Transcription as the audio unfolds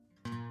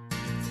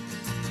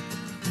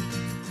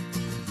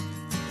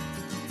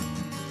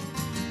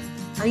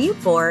Are you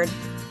bored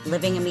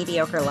living a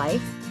mediocre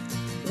life?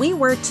 We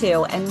were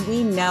too, and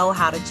we know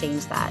how to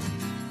change that.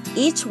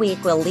 Each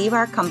week, we'll leave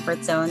our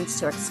comfort zones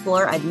to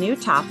explore a new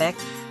topic,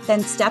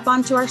 then step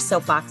onto our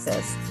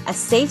soapboxes, a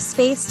safe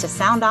space to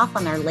sound off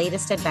on our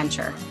latest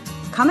adventure.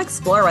 Come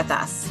explore with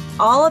us.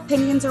 All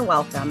opinions are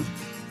welcome.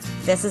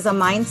 This is a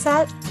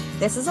mindset.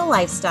 This is a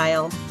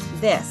lifestyle.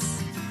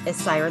 This is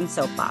Siren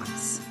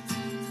Soapbox.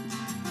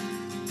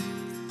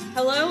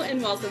 Hello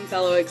and welcome,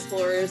 fellow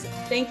explorers.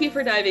 Thank you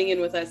for diving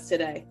in with us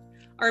today.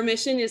 Our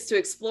mission is to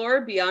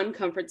explore beyond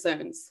comfort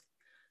zones.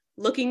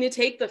 Looking to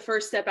take the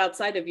first step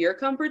outside of your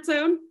comfort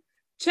zone?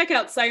 Check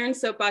out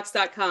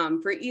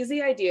sirensoapbox.com for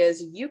easy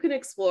ideas you can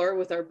explore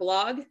with our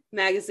blog,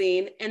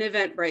 magazine, and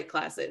Eventbrite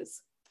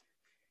classes.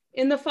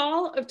 In the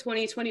fall of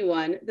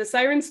 2021, the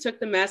Sirens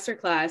took the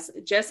masterclass,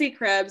 Jessie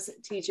Krebs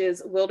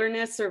Teaches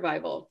Wilderness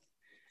Survival.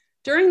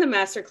 During the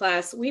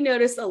masterclass, we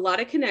noticed a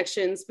lot of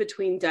connections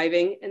between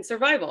diving and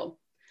survival,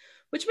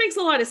 which makes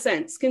a lot of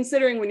sense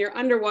considering when you're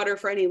underwater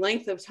for any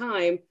length of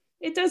time,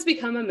 it does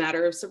become a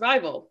matter of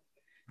survival.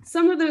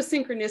 Some of those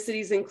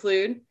synchronicities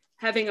include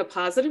having a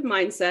positive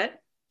mindset,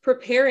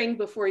 preparing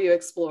before you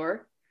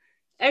explore,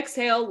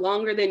 exhale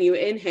longer than you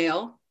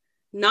inhale,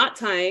 not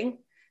tying,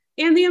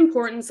 and the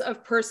importance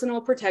of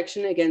personal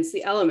protection against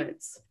the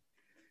elements.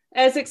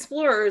 As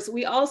explorers,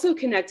 we also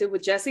connected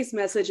with Jessie's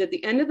message at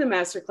the end of the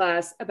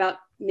masterclass about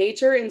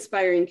nature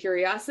inspiring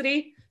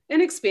curiosity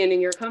and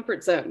expanding your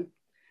comfort zone.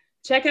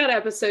 Check out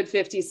episode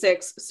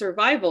 56,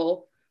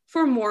 Survival,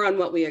 for more on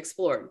what we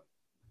explored.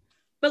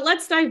 But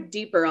let's dive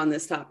deeper on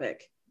this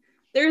topic.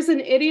 There's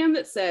an idiom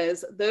that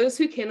says, those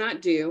who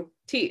cannot do,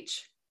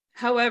 teach.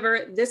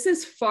 However, this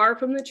is far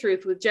from the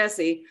truth with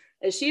Jessie,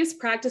 as she is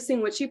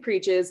practicing what she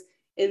preaches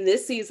in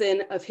this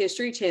season of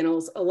History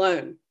Channel's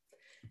Alone.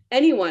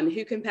 Anyone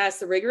who can pass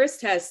the rigorous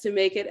test to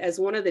make it as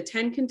one of the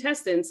 10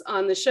 contestants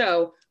on the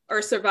show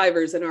are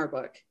survivors in our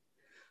book.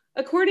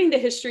 According to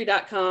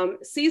History.com,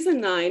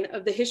 season 9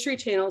 of the History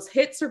Channel's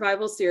hit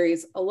survival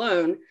series,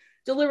 Alone,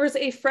 delivers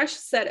a fresh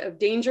set of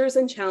dangers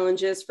and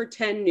challenges for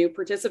 10 new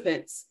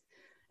participants.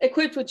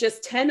 Equipped with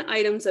just 10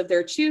 items of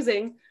their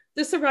choosing,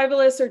 the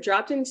survivalists are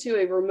dropped into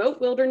a remote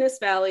wilderness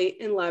valley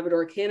in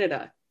Labrador,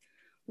 Canada.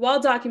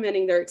 While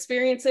documenting their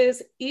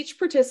experiences, each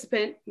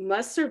participant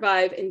must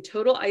survive in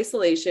total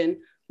isolation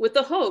with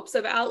the hopes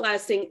of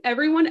outlasting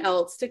everyone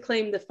else to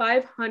claim the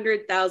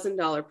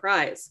 $500,000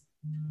 prize.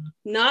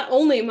 Not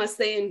only must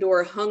they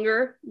endure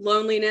hunger,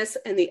 loneliness,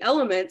 and the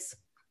elements,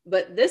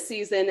 but this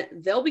season,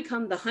 they'll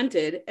become the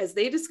hunted as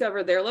they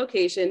discover their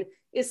location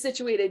is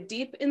situated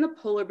deep in the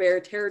polar bear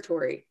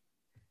territory.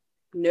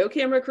 No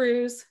camera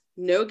crews,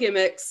 no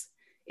gimmicks.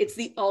 It's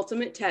the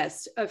ultimate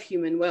test of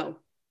human will.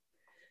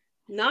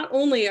 Not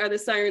only are the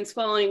Sirens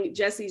following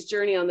Jessie's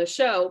journey on the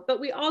show, but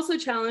we also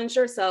challenged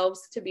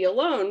ourselves to be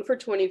alone for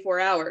 24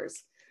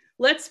 hours.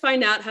 Let's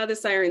find out how the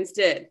Sirens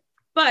did.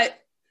 But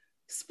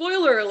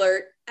spoiler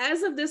alert,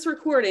 as of this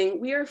recording,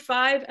 we are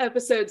 5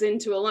 episodes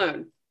into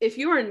Alone. If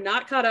you are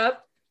not caught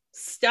up,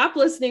 stop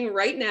listening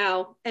right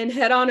now and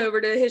head on over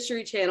to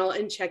History Channel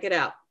and check it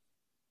out.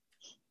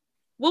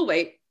 We'll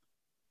wait.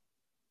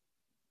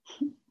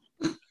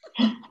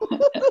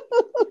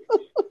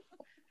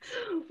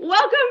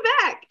 Welcome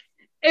back.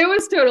 It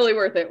was totally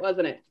worth it,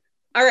 wasn't it?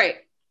 All right,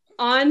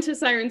 on to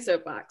Siren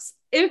Soapbox.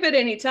 If at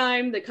any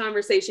time the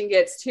conversation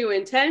gets too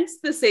intense,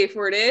 the safe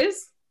word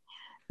is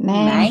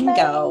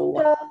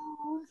Mango.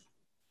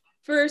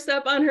 First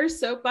up on her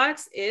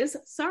soapbox is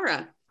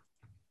Sarah.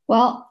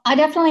 Well, I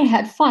definitely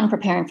had fun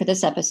preparing for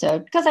this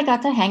episode because I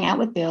got to hang out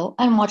with Bill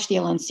and watch the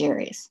Alone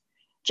series.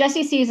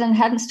 Jessie's season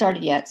hadn't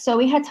started yet, so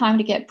we had time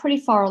to get pretty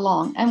far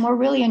along, and we're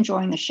really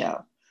enjoying the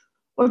show.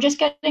 We're just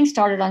getting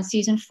started on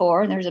season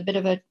 4, and there's a bit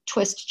of a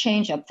twist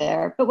change up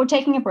there, but we're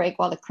taking a break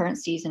while the current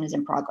season is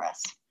in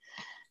progress.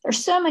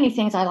 There's so many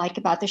things I like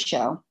about the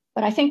show,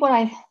 but I think what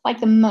I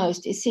like the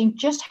most is seeing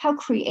just how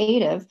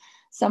creative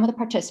some of the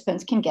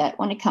participants can get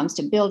when it comes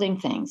to building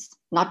things,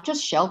 not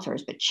just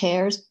shelters, but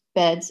chairs,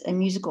 beds, and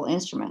musical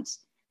instruments.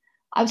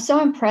 I was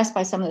so impressed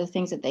by some of the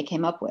things that they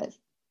came up with.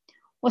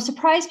 What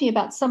surprised me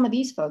about some of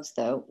these folks,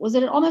 though, was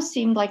that it almost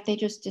seemed like they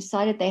just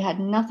decided they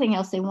had nothing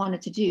else they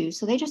wanted to do,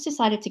 so they just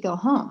decided to go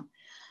home.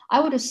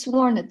 I would have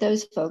sworn that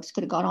those folks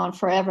could have gone on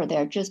forever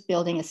there just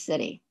building a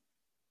city.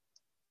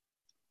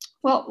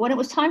 Well, when it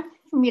was time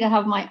for me to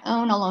have my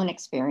own Alone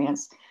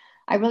experience,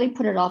 I really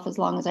put it off as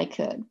long as I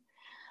could.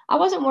 I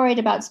wasn't worried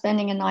about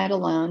spending a night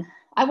alone.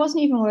 I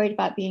wasn't even worried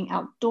about being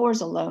outdoors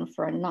alone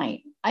for a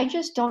night. I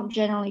just don't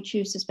generally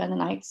choose to spend the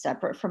night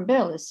separate from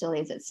Bill, as silly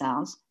as it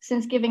sounds,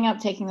 since giving up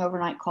taking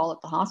overnight call at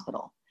the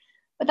hospital.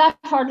 But that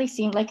hardly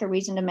seemed like a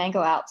reason to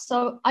mango out,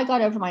 so I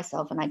got over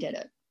myself and I did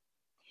it.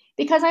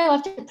 Because I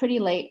left it pretty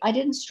late, I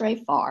didn't stray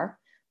far,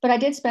 but I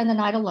did spend the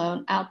night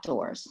alone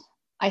outdoors.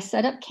 I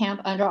set up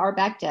camp under our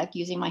back deck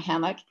using my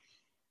hammock,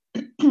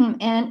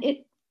 and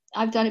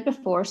I've done it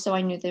before, so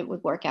I knew that it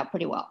would work out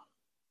pretty well.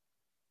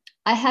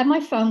 I had my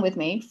phone with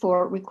me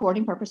for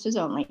recording purposes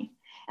only,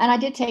 and I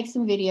did take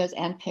some videos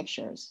and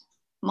pictures.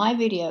 My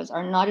videos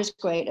are not as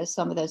great as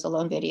some of those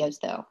Alone videos,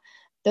 though,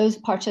 those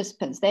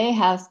participants, they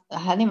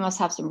must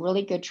have some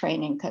really good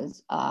training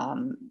because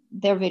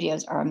their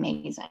videos are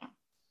amazing.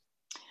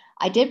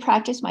 I did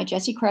practice my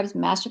Jessie Krebs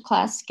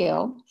masterclass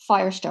skill,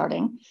 fire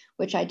starting,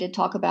 which I did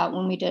talk about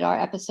when we did our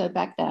episode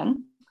back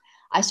then.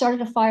 I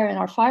started a fire in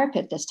our fire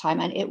pit this time,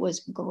 and it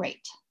was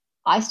great.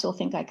 I still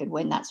think I could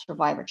win that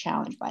Survivor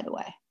challenge, by the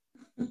way.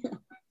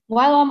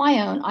 While on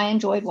my own, I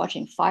enjoyed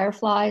watching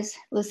fireflies,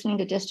 listening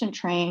to distant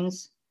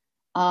trains,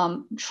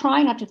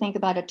 trying not to think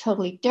about a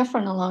totally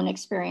different alone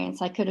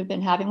experience I could have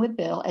been having with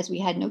Bill as we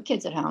had no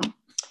kids at home,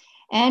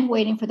 and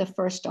waiting for the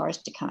first stars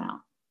to come out.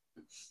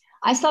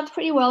 I slept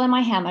pretty well in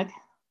my hammock,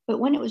 but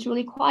when it was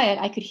really quiet,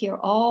 I could hear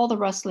all the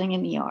rustling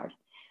in the yard.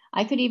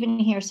 I could even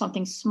hear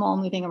something small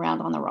moving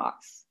around on the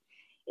rocks.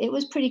 It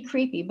was pretty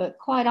creepy, but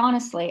quite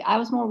honestly, I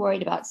was more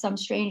worried about some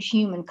strange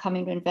human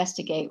coming to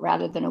investigate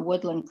rather than a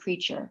woodland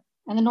creature,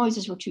 and the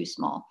noises were too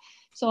small,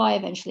 so I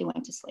eventually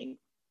went to sleep.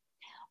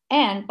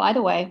 And by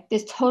the way,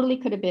 this totally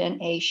could have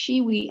been a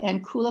Shewee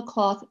and Kula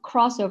Cloth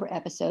crossover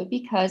episode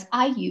because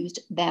I used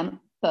them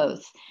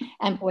both,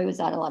 and boy, was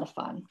that a lot of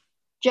fun.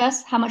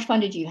 Jess, how much fun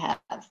did you have?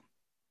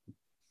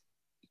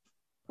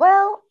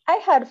 Well,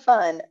 I had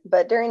fun,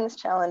 but during this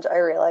challenge, I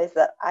realized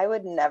that I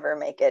would never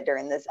make it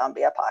during the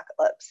zombie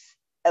apocalypse,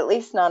 at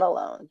least not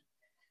alone.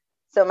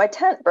 So my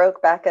tent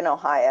broke back in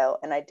Ohio,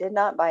 and I did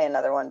not buy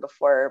another one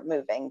before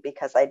moving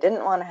because I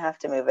didn't want to have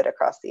to move it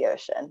across the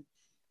ocean.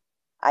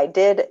 I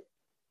did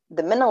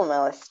the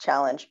minimalist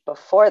challenge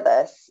before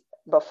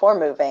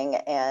moving,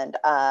 and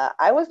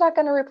I was not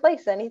going to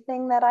replace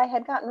anything that I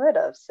had gotten rid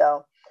of.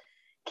 So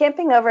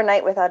camping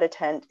overnight without a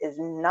tent is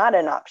not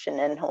an option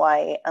in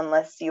Hawaii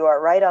unless you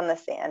are right on the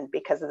sand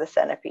because of the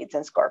centipedes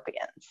and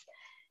scorpions.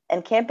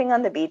 And camping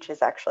on the beach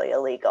is actually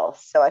illegal,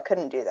 so I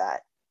couldn't do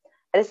that.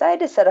 I decided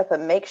to set up a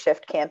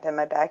makeshift camp in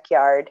my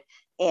backyard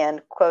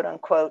and quote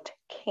unquote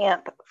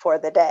camp for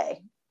the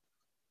day.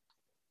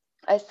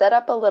 I set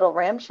up a little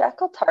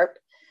ramshackle tarp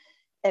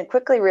and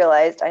quickly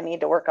realized I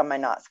need to work on my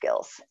knot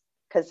skills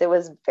because it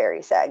was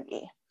very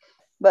saggy.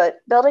 But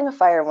building a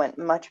fire went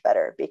much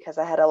better because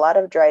I had a lot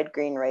of dried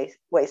green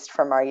waste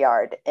from our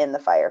yard in the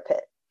fire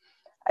pit.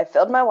 I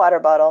filled my water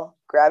bottle,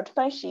 grabbed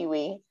my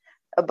Shewee,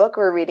 a book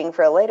we're reading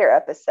for a later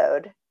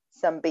episode,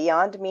 some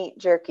Beyond Meat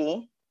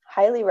jerky,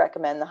 highly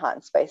recommend the hot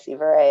and spicy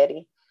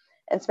variety,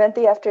 and spent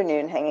the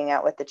afternoon hanging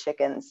out with the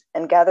chickens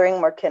and gathering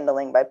more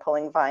kindling by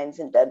pulling vines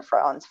and dead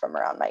fronds from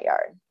around my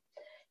yard.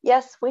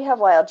 Yes, we have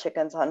wild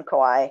chickens on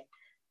Kauai,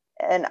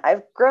 and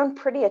I've grown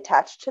pretty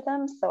attached to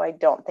them, so I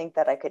don't think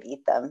that I could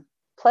eat them.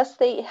 Plus,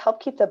 they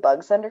help keep the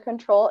bugs under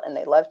control, and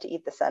they love to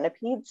eat the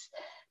centipedes,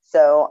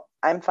 so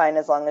I'm fine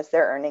as long as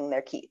they're earning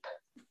their keep.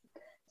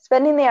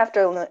 Spending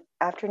the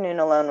afternoon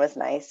alone was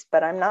nice,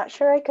 but I'm not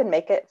sure I could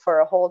make it for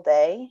a whole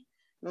day,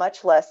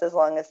 much less as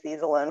long as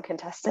these alone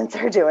contestants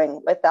are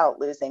doing without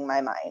losing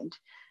my mind,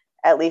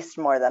 at least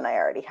more than I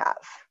already have.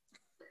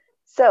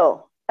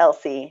 So,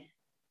 Elsie,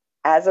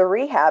 as a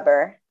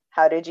rehabber,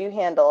 how did you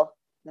handle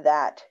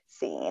that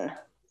scene?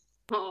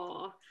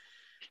 Aww.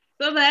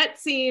 So that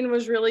scene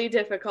was really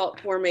difficult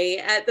for me.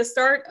 At the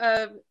start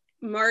of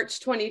March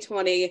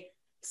 2020,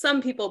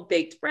 some people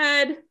baked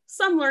bread,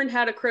 some learned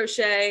how to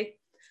crochet.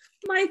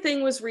 My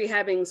thing was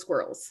rehabbing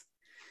squirrels.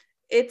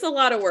 It's a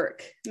lot of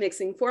work,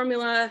 mixing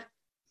formula,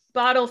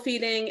 bottle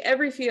feeding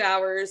every few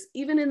hours,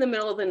 even in the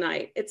middle of the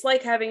night. It's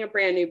like having a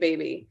brand new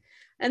baby.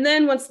 And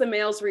then once the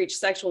males reach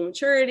sexual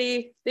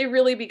maturity, they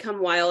really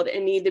become wild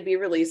and need to be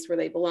released where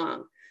they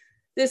belong.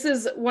 This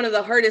is one of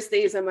the hardest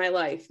days of my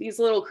life. These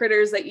little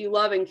critters that you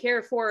love and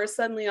care for are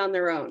suddenly on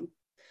their own.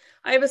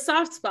 I have a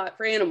soft spot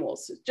for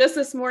animals. Just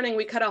this morning,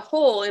 we cut a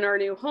hole in our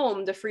new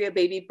home to free a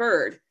baby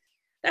bird.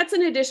 That's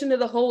in addition to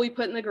the hole we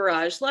put in the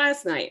garage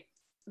last night.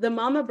 The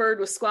mama bird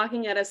was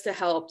squawking at us to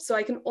help, so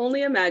I can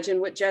only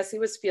imagine what Jessie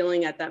was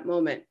feeling at that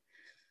moment.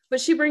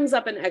 But she brings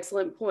up an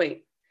excellent point.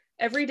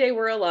 Every day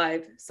we're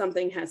alive,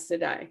 something has to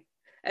die.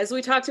 As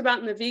we talked about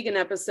in the vegan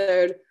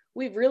episode,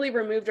 we've really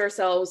removed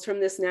ourselves from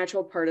this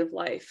natural part of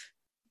life,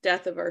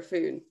 death of our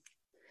food.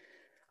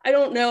 I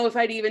don't know if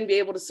I'd even be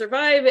able to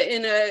survive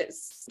in a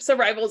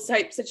survival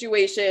type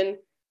situation.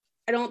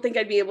 I don't think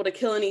I'd be able to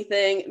kill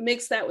anything.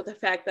 Mix that with the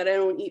fact that I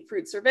don't eat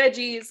fruits or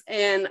veggies,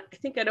 and I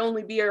think I'd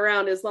only be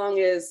around as long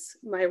as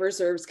my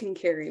reserves can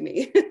carry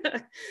me.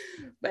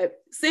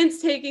 But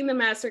since taking the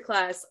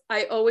masterclass,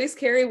 I always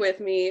carry with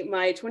me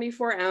my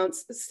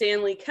 24-ounce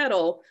Stanley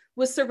kettle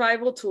with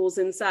survival tools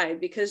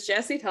inside because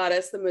Jessie taught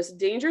us the most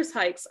dangerous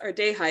hikes are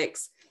day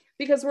hikes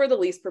because we're the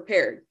least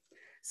prepared.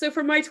 So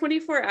for my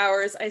 24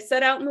 hours, I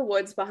set out in the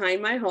woods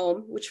behind my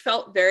home, which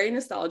felt very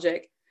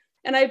nostalgic,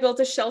 and I built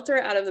a shelter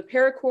out of the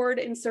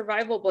paracord and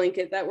survival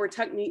blanket that were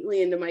tucked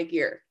neatly into my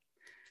gear.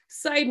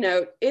 Side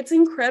note, it's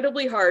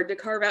incredibly hard to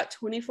carve out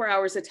 24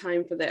 hours of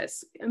time for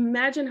this.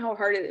 Imagine how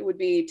hard it would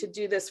be to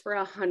do this for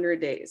 100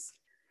 days.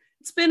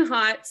 It's been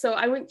hot, so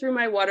I went through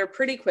my water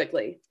pretty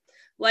quickly.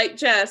 Like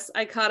Jess,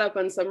 I caught up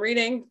on some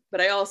reading,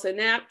 but I also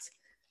napped.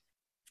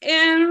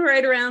 And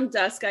right around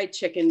dusk, I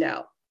chickened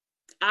out.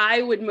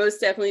 I would most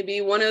definitely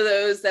be one of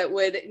those that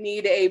would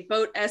need a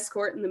boat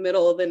escort in the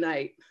middle of the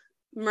night.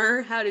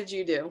 Mer, how did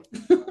you do?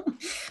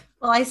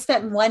 Well, I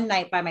spent one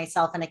night by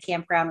myself in a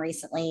campground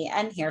recently,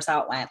 and here's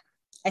how it went.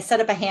 I set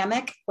up a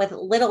hammock with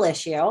little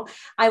issue.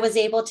 I was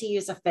able to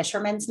use a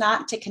fisherman's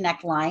knot to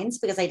connect lines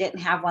because I didn't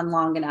have one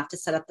long enough to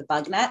set up the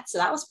bug net. So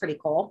that was pretty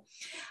cool.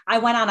 I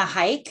went on a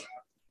hike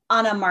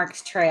on a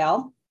marked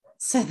trail.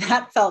 So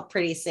that felt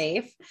pretty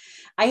safe.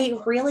 I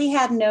really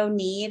had no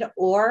need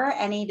or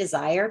any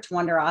desire to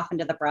wander off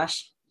into the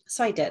brush.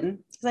 So I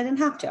didn't because I didn't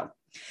have to.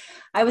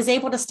 I was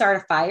able to start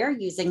a fire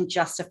using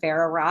just a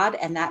ferro rod,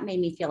 and that made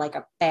me feel like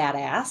a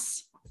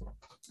badass.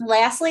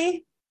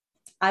 Lastly,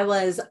 I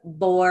was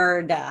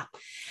bored.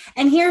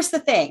 And here's the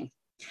thing.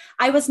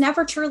 I was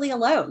never truly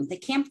alone. The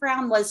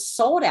campground was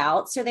sold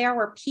out, so there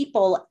were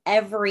people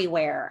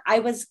everywhere. I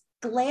was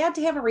glad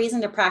to have a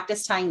reason to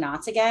practice tying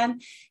knots again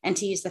and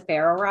to use the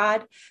ferro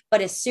rod.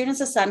 But as soon as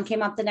the sun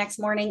came up the next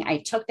morning, I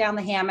took down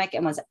the hammock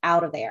and was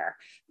out of there.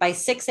 By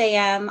 6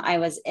 a.m., I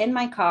was in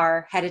my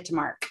car headed to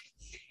Mark.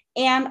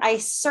 And I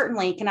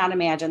certainly cannot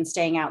imagine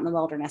staying out in the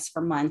wilderness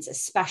for months,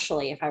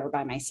 especially if I were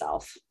by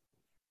myself.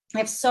 I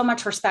have so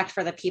much respect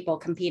for the people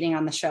competing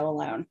on the show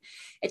alone.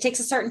 It takes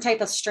a certain type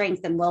of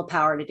strength and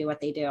willpower to do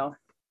what they do.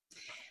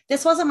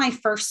 This wasn't my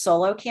first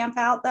solo camp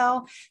out,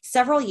 though.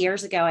 Several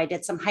years ago, I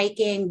did some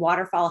hiking,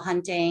 waterfowl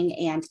hunting,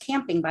 and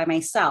camping by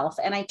myself,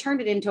 and I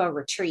turned it into a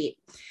retreat.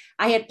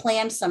 I had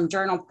planned some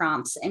journal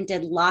prompts and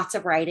did lots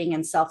of writing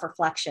and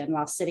self-reflection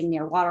while sitting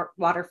near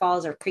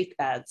waterfalls or creek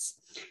beds.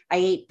 I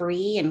ate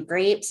brie and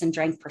grapes and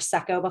drank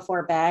Prosecco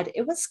before bed.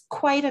 It was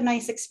quite a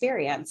nice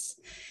experience.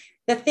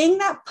 The thing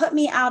that put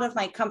me out of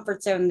my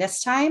comfort zone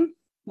this time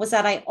was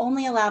that I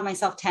only allowed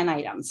myself 10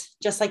 items,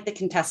 just like the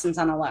contestants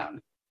on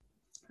Alone.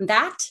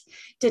 That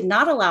did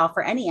not allow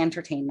for any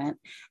entertainment,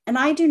 and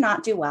I do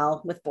not do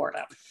well with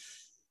boredom.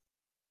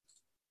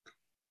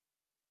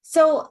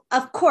 So,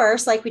 of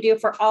course, like we do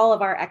for all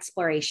of our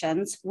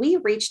explorations, we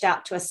reached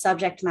out to a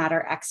subject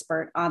matter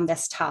expert on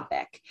this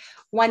topic.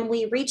 When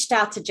we reached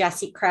out to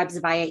Jessie Krebs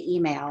via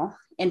email,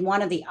 in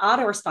one of the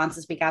auto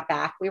responses we got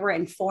back, we were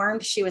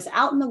informed she was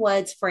out in the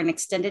woods for an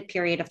extended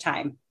period of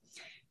time.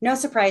 No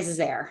surprises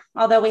there,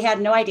 although we had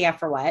no idea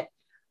for what.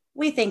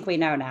 We think we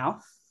know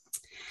now.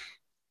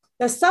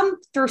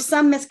 Through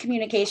some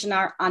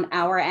miscommunication on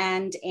our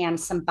end and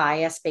some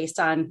bias based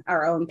on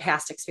our own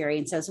past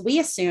experiences, we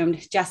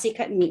assumed Jessie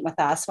couldn't meet with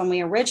us when we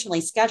originally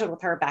scheduled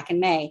with her back in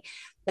May.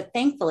 But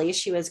thankfully,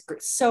 she was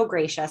so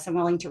gracious and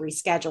willing to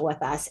reschedule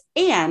with us.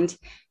 And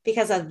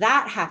because of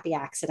that happy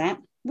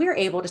accident, we were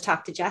able to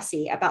talk to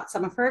Jessie about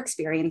some of her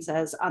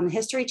experiences on the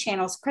History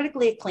Channel's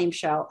critically acclaimed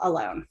show,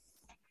 Alone.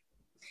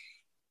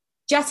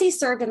 Jessie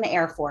served in the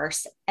Air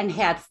Force and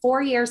had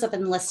 4 years of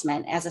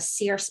enlistment as a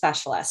SERE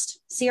specialist.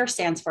 SERE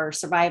stands for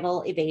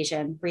Survival,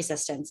 Evasion,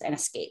 Resistance, and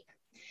Escape.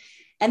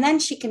 And then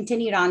she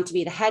continued on to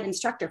be the head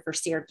instructor for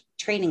SERE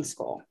Training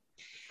School.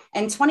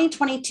 In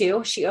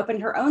 2022, she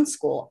opened her own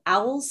school,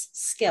 Owls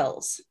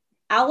Skills.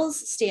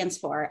 Owls stands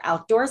for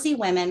Outdoorsy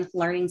Women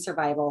Learning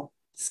Survival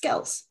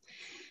Skills.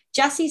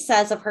 Jessie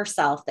says of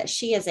herself that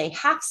she is a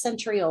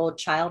half-century-old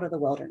child of the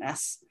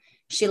wilderness.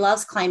 She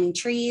loves climbing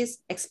trees,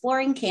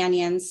 exploring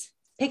canyons,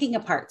 picking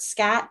apart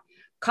scat,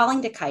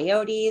 calling to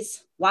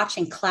coyotes,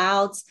 watching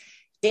clouds,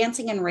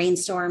 dancing in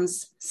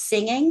rainstorms,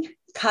 singing,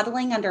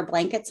 cuddling under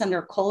blankets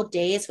under cold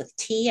days with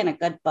tea and a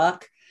good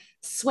book,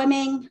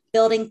 swimming,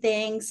 building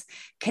things,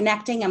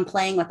 connecting and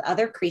playing with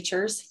other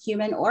creatures,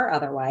 human or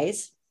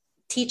otherwise,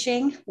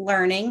 teaching,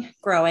 learning,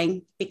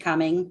 growing,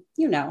 becoming,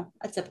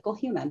 a typical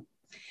human.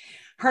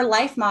 Her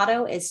life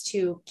motto is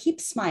to keep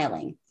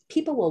smiling.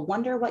 People will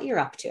wonder what you're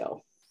up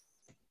to.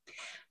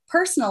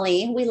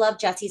 Personally, we love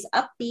Jessie's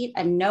upbeat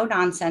and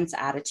no-nonsense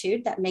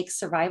attitude that makes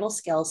survival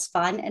skills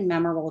fun and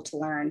memorable to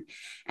learn.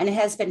 And it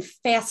has been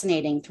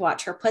fascinating to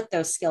watch her put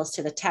those skills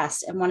to the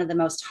test in one of the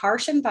most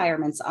harsh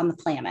environments on the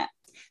planet.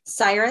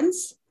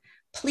 Sirens,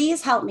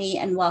 please help me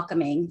in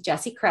welcoming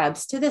Jessie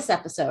Krebs to this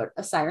episode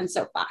of Siren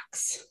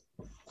Soapbox.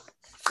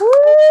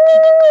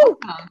 Woo!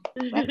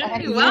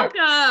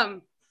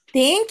 Welcome.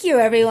 Thank you,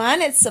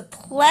 everyone. It's a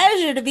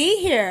pleasure to be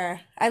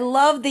here. I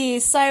love the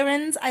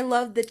sirens. I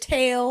love the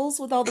tails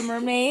with all the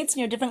mermaids,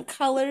 different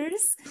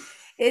colors.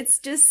 It's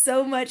just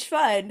so much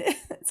fun.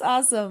 It's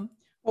awesome.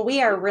 Well,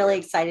 we are really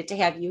excited to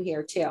have you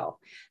here too.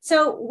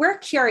 So we're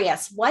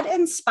curious, what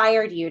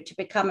inspired you to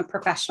become a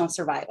professional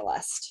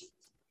survivalist?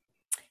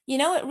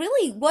 It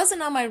really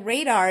wasn't on my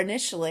radar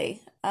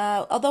initially.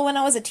 Although when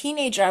I was a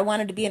teenager, I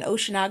wanted to be an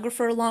oceanographer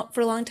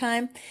for a long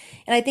time.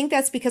 And I think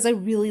that's because I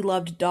really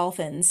loved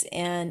dolphins.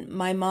 And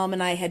my mom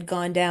and I had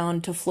gone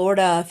down to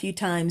Florida a few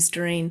times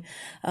during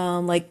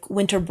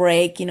winter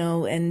break,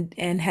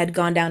 and had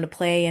gone down to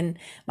play. And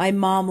my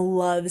mom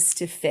loves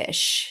to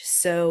fish.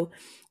 So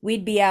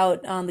we'd be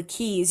out on the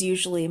Keys,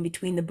 usually in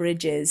between the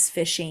bridges,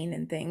 fishing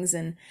and things.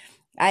 And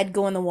I'd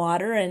go in the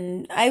water,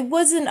 and I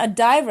wasn't a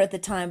diver at the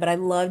time, but I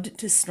loved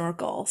to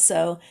snorkel.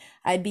 So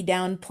I'd be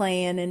down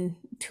playing and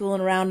tooling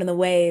around in the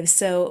waves.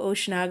 So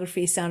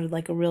oceanography sounded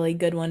like a really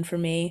good one for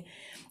me.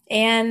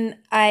 And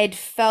I'd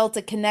felt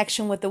a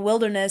connection with the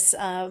wilderness,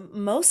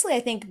 mostly, I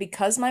think,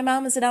 because my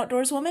mom is an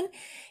outdoors woman,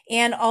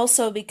 and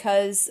also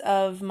because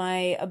of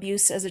my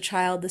abuse as a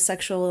child,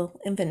 the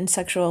infant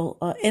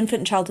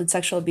and childhood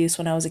sexual abuse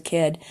when I was a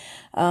kid,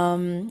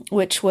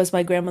 which was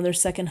my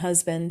grandmother's second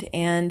husband.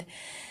 And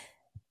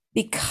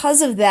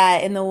because of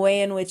that and the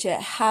way in which it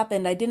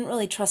happened, I didn't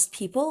really trust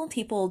people.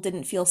 People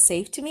didn't feel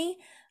safe to me,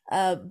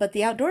 but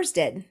the outdoors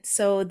did.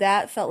 So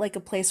that felt like a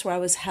place where I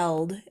was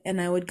held, and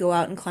I would go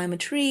out and climb a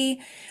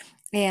tree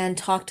and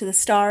talk to the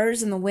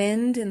stars and the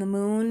wind and the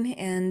moon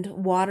and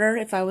water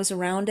if I was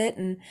around it.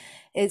 And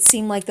it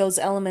seemed like those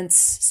elements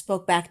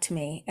spoke back to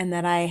me and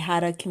that I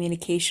had a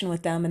communication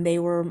with them, and they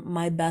were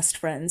my best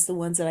friends, the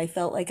ones that I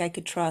felt like I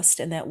could trust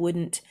and that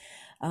wouldn't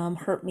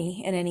hurt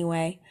me in any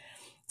way.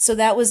 So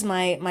that was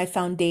my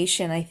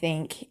foundation, I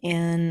think.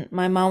 And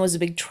my mom was a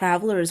big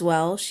traveler as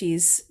well. She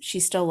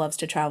still loves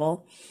to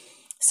travel.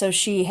 So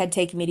she had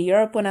taken me to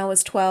Europe when I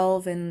was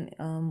 12,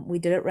 and we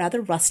did it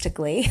rather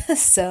rustically.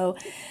 So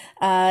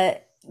uh,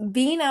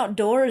 being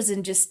outdoors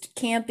and just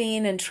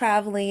camping and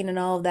traveling and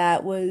all of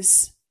that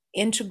was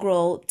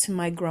integral to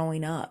my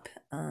growing up.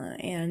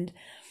 And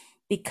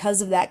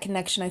because of that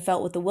connection I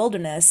felt with the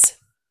wilderness,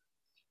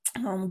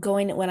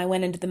 going when I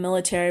went into the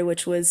military,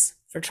 which was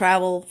for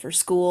travel, for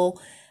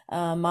school.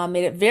 Mom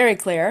made it very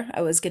clear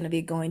I was going to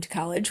be going to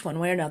college one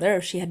way or another,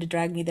 or she had to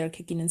drag me there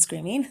kicking and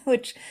screaming,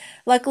 which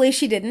luckily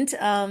she didn't.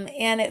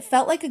 And it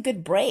felt like a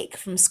good break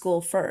from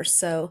school first.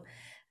 So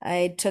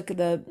I took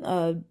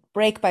the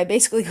break by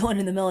basically going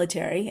in the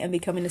military and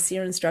becoming a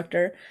SEER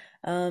instructor.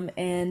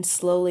 And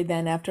slowly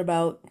then, after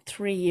about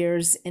 3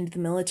 years into the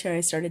military,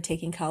 I started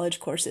taking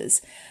college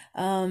courses.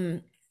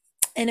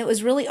 And it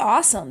was really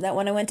awesome that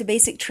when I went to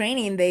basic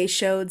training, they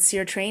showed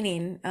SEER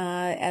training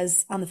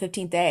as on the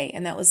 15th day.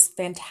 And that was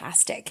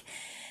fantastic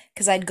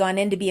because I'd gone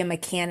in to be a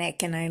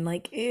mechanic, and I'm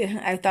like,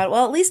 I thought,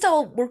 well, at least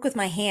I'll work with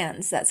my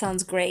hands. That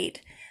sounds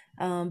great.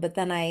 But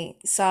then I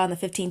saw on the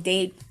 15th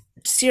day,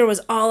 SEER was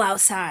all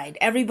outside.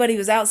 Everybody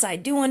was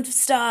outside doing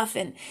stuff,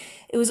 and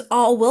it was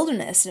all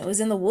wilderness, and it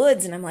was in the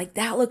woods. And I'm like,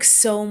 that looks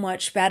so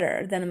much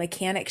better than a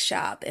mechanic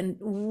shop, and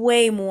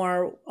way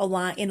more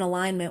in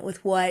alignment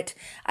with what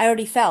I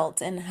already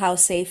felt and how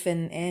safe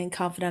and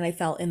confident I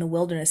felt in the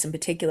wilderness in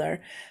particular.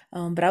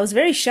 But I was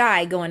very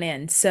shy going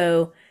in.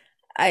 So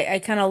I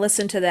kind of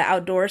listened to the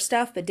outdoor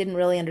stuff, but didn't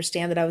really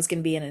understand that I was going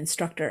to be an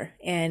instructor.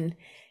 And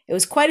it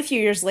was quite a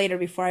few years later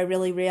before I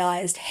really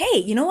realized, hey,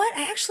 you know what?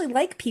 I actually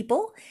like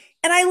people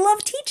and I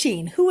love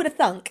teaching. Who would have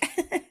thunk?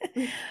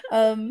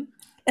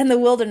 And the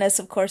wilderness,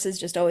 of course, has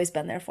just always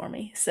been there for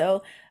me.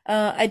 So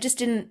I just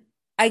didn't,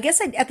 I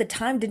guess I at the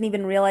time didn't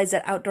even realize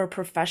that outdoor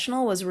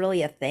professional was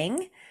really a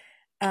thing.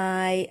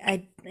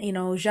 Jacques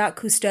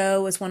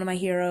Cousteau was one of my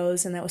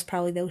heroes, and that was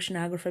probably the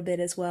oceanographer bit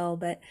as well.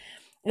 But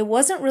it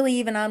wasn't really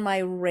even on my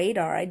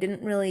radar. I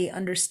didn't really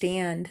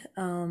understand,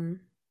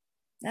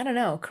 I don't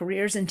know,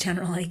 careers in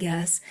general, I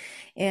guess.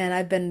 And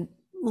I've been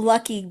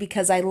lucky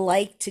because I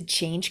like to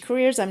change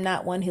careers. I'm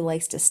not one who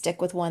likes to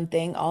stick with one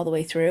thing all the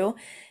way through.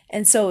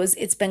 And so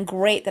it's been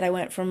great that I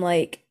went from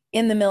like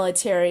in the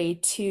military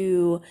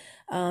to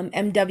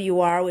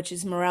MWR, which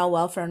is Morale,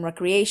 Welfare, and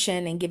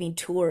Recreation, and giving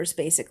tours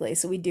basically.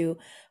 So we do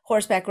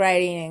horseback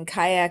riding and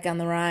kayak on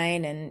the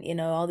Rhine, and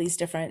all these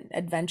different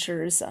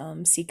adventures,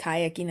 sea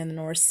kayaking in the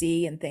North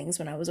Sea and things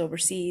when I was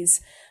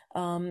overseas.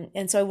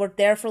 And so I worked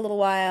there for a little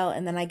while,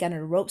 and then I got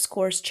into ropes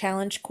course,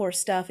 challenge course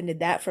stuff, and did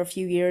that for a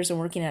few years and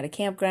working at a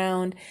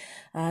campground.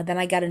 Then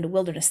I got into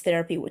wilderness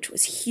therapy, which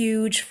was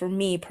huge for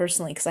me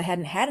personally because I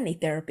hadn't had any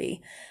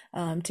therapy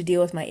to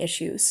deal with my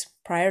issues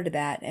prior to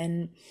that.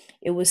 And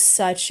it was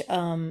such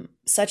an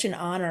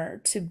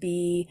honor to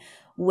be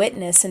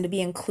witness and to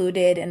be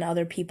included in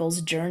other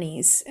people's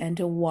journeys and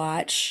to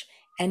watch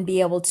and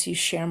be able to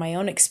share my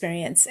own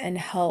experience and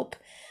help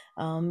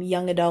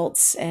young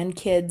adults and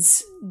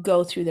kids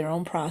go through their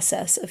own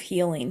process of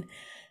healing.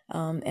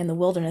 And the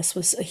wilderness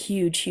was a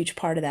huge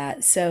part of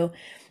that. So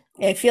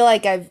I feel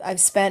like I've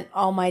spent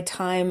all my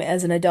time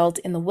as an adult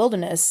in the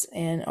wilderness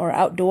or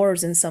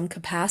outdoors in some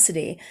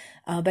capacity,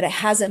 but it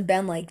hasn't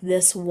been like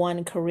this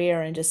one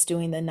career and just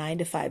doing the 9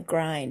 to 5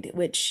 grind,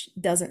 which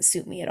doesn't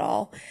suit me at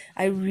all.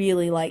 I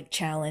really like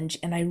challenge,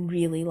 and I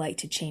really like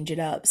to change it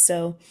up.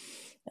 So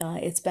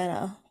it's been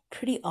a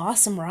pretty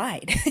awesome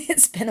ride.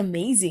 It's been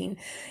amazing,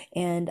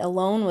 and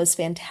Alone was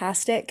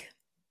fantastic.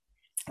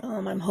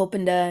 I'm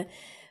hoping to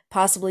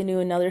possibly do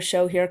another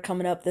show here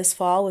coming up this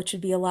fall, which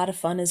would be a lot of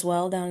fun as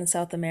well down in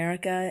South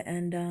America.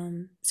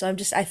 And so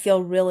I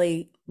feel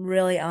really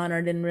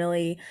honored and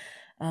really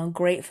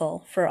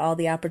grateful for all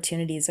the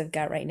opportunities I've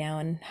got right now,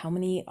 and how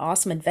many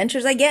awesome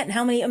adventures I get, and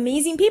how many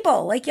amazing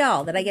people like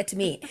y'all that I get to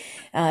meet.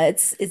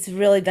 It's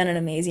really been an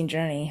amazing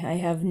journey. I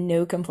have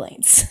no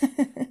complaints.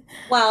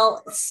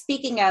 Well,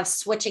 speaking of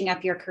switching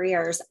up your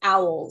careers,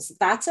 Owls,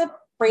 that's a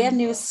brand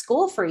new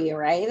school for you,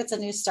 right? It's a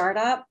new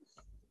startup.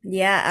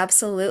 Yeah,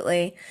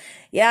 absolutely.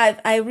 Yeah,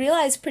 I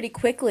realized pretty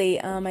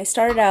quickly. I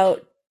started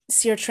out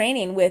SEER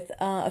training with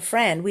a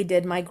friend. We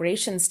did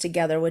Migrations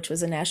Together, which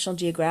was a National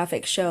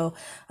Geographic show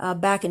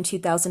back in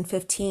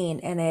 2015,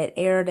 and it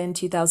aired in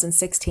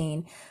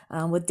 2016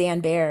 with Dan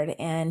Baird,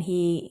 and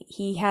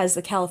he has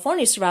the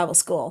California Survival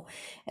School,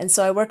 and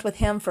so I worked with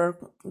him for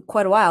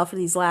quite a while for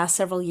these last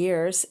several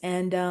years,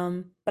 and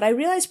but I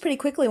realized pretty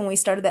quickly when we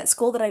started that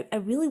school that I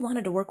really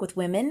wanted to work with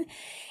women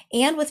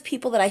and with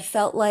people that I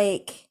felt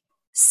like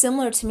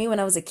similar to me when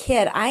I was a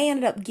kid. I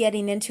ended up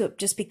getting into it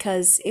just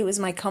because it was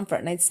my comfort,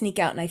 and I'd sneak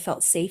out and I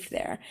felt safe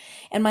there.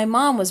 And my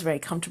mom was very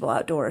comfortable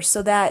outdoors,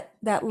 so that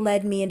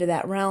led me into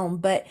that realm.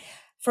 But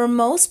for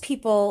most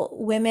people,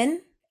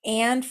 women,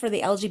 and for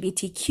the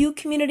LGBTQ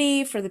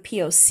community, for the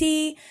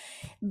POC,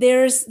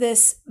 there's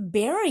this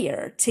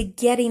barrier to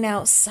getting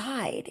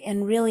outside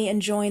and really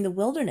enjoying the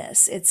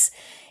wilderness.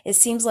 It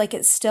seems like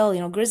it's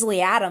still, Grizzly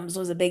Adams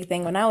was a big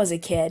thing when I was a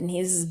kid, and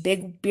he's this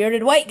big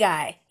bearded white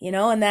guy,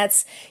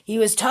 and he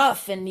was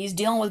tough and he's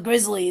dealing with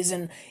grizzlies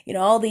and,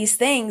 all these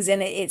things.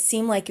 And it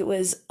seemed like it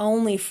was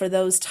only for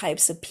those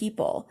types of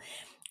people.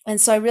 And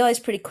so I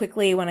realized pretty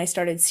quickly when I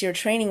started SEER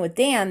training with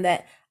Dan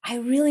that I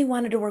really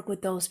wanted to work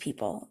with those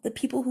people, the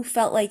people who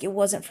felt like it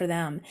wasn't for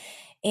them.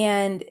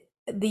 And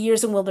the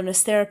years in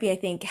wilderness therapy, I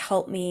think,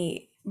 helped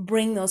me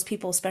bring those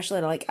people, especially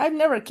to like, I've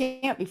never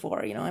camped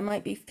before, I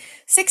might be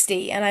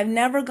 60 and I've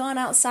never gone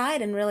outside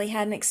and really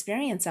had an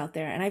experience out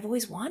there. And I've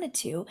always wanted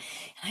to,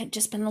 and I'd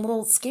just been a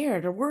little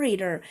scared or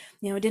worried, or,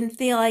 didn't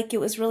feel like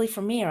it was really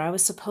for me, or I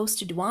was supposed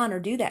to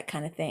do that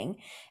kind of thing.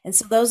 And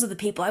so those are the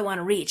people I want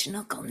to reach, and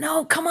they'll go,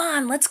 no, come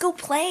on, let's go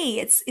play.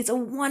 It's a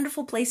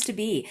wonderful place to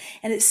be.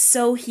 And it's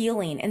so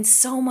healing and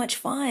so much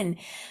fun.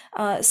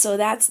 So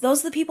those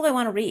are the people I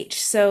want to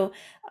reach. So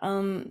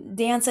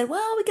Dan said,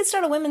 well, we could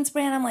start a women's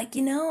brand. I'm like,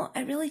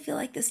 I really feel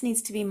like this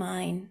needs to be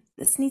mine.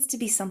 This needs to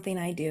be something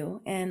I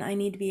do. And I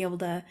need to be able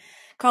to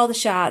call the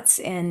shots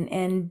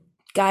and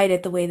guide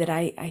it the way that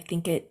I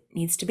think it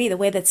needs to be, the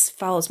way that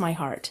follows my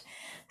heart.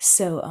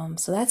 So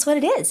that's what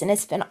it is. And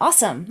it's been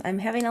awesome. I'm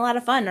having a lot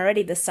of fun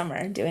already this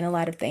summer, doing a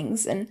lot of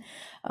things. And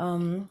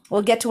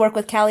we'll get to work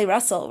with Callie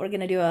Russell. We're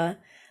going to do a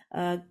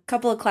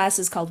couple of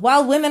classes called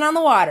Wild Women on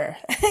the Water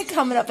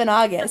coming up in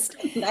August.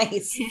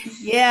 Nice.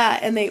 Yeah.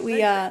 And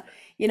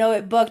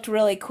it booked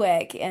really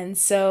quick. And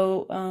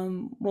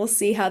so we'll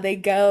see how they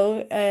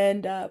go.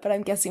 And but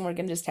I'm guessing we're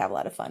going to just have a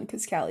lot of fun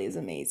because Callie is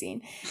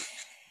amazing.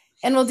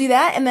 And we'll do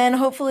that. And then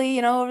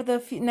hopefully, over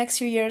the next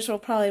few years, we'll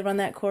probably run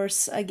that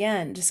course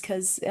again, just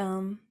because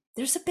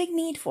there's a big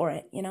need for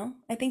it.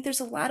 I think there's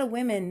a lot of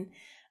women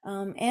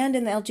and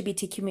in the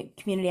LGBT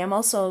community. I'm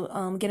also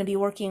going to be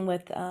working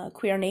with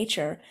Queer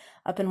Nature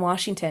up in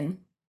Washington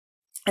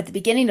at the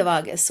beginning of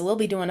August. So we'll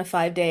be doing a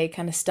 5-day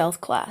kind of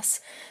stealth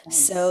class.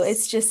 Nice. So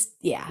it's just,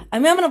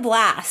 I'm having a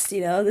blast.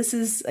 This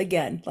is,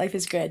 again, life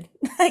is good.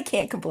 I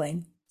can't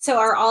complain. So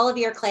are all of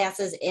your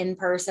classes in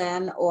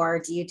person, or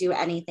do you do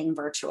anything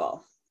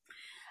virtual?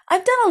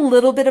 I've done a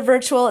little bit of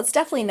virtual. It's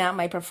definitely not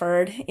my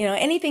preferred.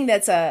 Anything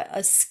that's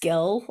a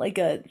skill, like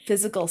a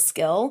physical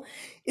skill,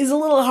 is a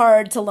little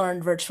hard to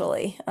learn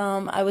virtually.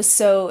 I was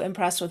so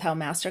impressed with how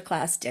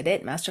Masterclass did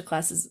it.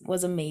 Masterclass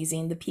was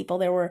amazing. The people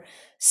there were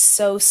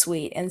so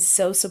sweet and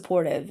so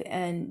supportive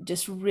and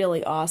just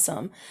really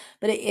awesome.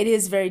 But it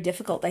is very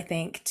difficult, I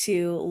think,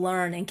 to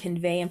learn and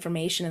convey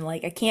information. And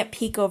I can't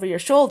peek over your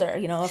shoulder,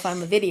 if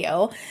I'm a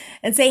video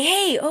and say,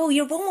 hey, oh,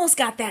 you've almost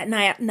got that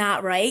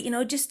knot right.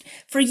 Just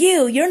for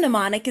you, your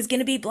mnemonic is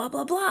going to be blah,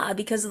 blah, blah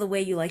because of the way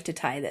you like to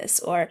tie this.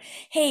 Or,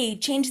 hey,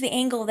 change the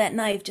angle of that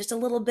knife just a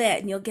little bit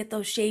and you'll get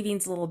those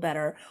shavings a little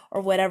better,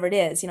 or whatever it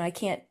is. I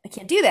can't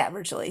do that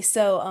virtually.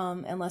 So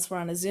unless we're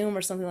on a Zoom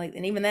or something like that.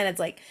 And even then it's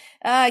like,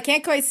 I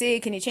can't quite see.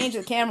 Can you change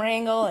the camera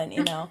angle?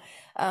 And,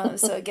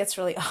 so it gets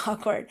really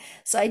awkward.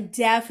 So I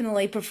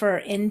definitely prefer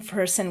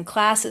in-person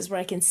classes where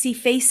I can see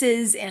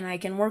faces and I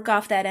can work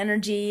off that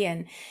energy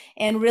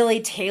and really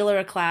tailor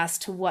a class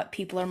to what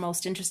people are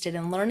most interested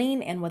in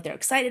learning and what they're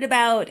excited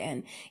about.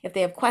 And if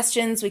they have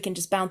questions, we can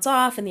just bounce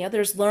off and the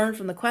others learn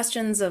from the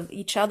questions of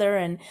each other,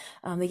 and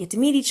they get to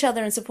meet each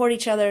other and support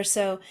each other.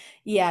 So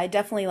yeah, I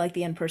definitely like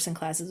the in-person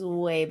classes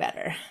way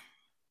better.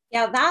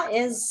 Yeah, that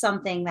is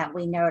something that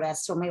we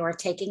noticed when we were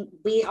taking,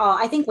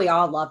 I think we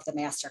all loved the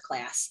master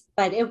class,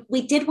 but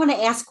we did want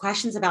to ask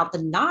questions about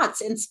the knots,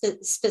 and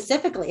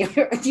specifically,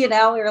 we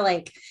were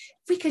like,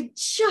 if we could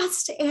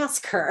just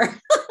ask her.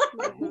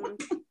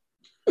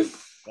 Mm-hmm.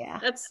 Yeah.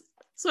 That's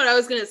what I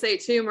was going to say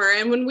too, Mer.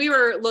 And when we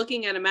were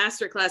looking at a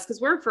master class,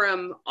 because we're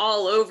from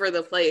all over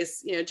the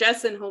place,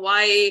 Jess in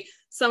Hawaii,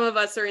 some of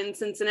us are in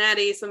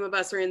Cincinnati, some of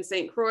us are in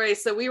St. Croix.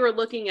 So we were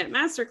looking at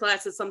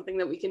masterclass as something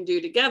that we can do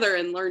together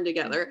and learn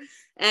together.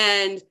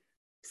 And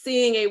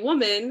seeing a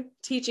woman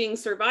teaching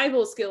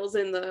survival skills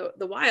in the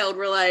wild,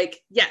 we're like,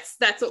 yes,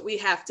 that's what we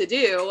have to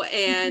do.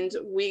 And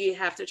we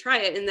have to try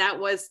it. And that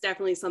was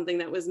definitely something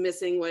that was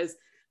missing, was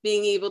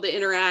being able to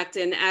interact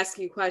and ask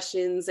you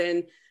questions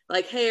and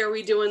like, hey, are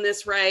we doing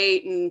this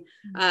right? And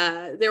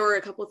there were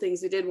a couple of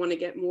things we did want to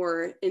get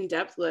more in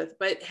depth with,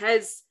 but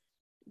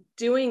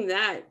doing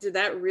that, did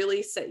that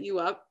really set you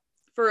up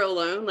for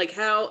Alone? Like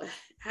how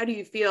do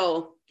you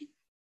feel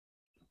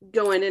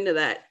going into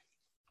that?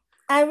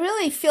 I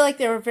really feel like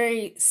they were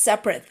very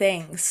separate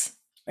things,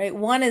 right?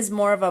 One is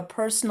more of a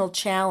personal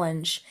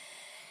challenge.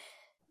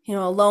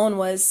 Alone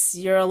was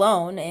you're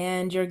alone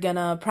and you're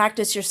gonna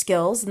practice your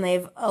skills, and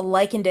they've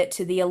likened it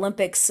to the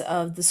Olympics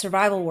of the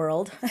survival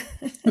world,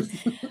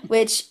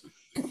 which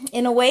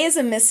in a way is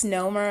a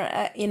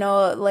misnomer.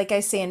 Like I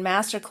say in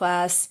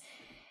masterclass,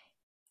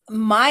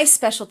 my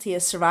specialty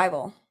is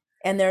survival,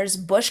 and there's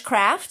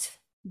bushcraft,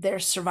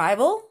 there's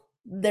survival,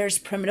 there's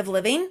primitive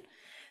living.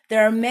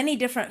 There are many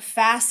different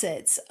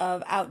facets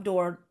of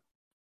outdoor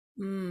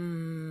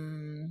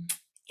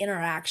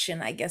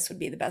interaction, I guess would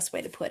be the best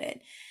way to put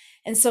it.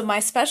 And so my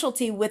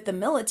specialty with the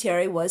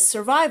military was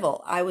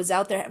survival. I was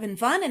out there having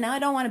fun, and now I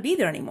don't want to be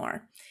there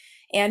anymore.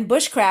 And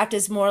bushcraft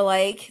is more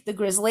like the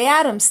Grizzly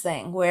Adams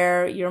thing,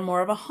 where you're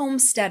more of a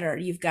homesteader.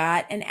 You've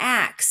got an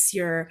axe.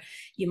 You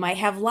might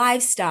have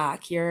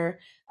livestock. You're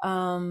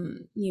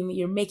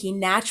making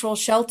natural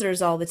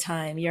shelters all the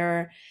time.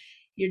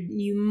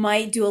 You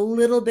might do a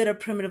little bit of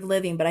primitive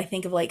living, but I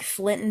think of like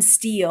flint and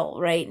steel,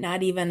 right?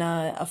 Not even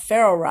a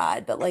ferro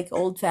rod, but like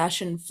old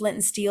fashioned flint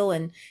and steel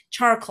and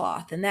char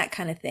cloth and that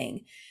kind of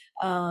thing.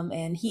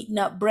 And heating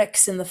up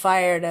bricks in the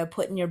fire to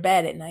put in your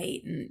bed at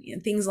night,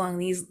 and things along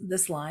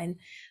this line,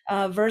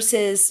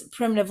 versus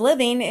primitive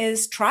living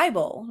is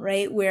tribal,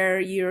 right?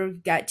 Where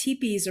you've got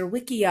teepees or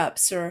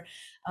wickiups or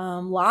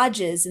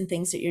lodges and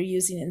things that you're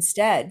using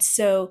instead.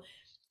 So,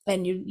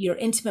 and you're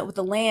intimate with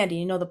the land, and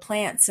you know the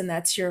plants, and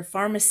that's your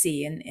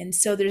pharmacy. And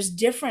so there's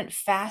different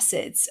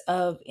facets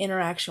of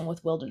interaction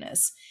with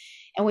wilderness.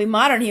 And we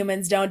modern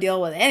humans don't deal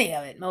with any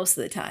of it most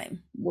of the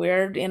time.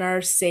 We're in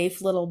our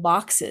safe little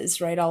boxes,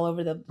 right, all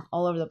over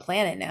the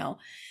planet now.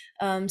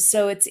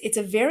 So it's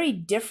a very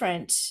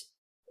different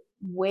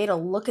way to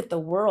look at the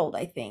world,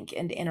 I think,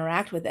 and to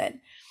interact with it.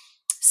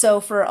 So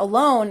for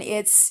Alone,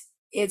 it's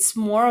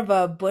more of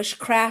a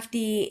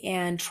bushcrafty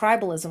and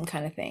tribalism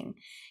kind of thing.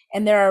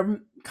 And there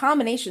are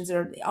combinations,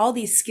 all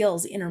these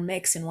skills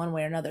intermix in one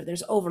way or another.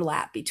 There's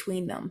overlap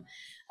between them.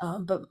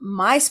 But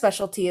my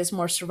specialty is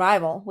more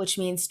survival, which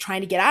means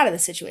trying to get out of the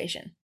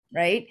situation,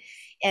 right?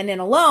 And in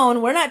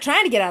Alone, we're not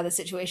trying to get out of the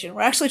situation.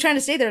 We're actually trying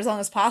to stay there as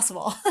long as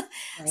possible.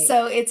 Right.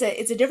 So it's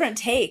a different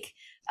take.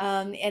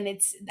 And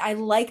I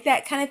like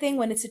that kind of thing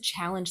when it's a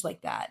challenge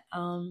like that.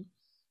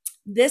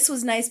 This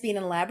was nice being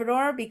in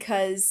Labrador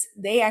because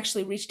they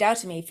actually reached out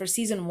to me for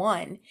season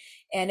 1.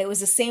 And it was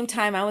the same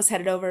time I was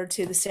headed over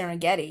to the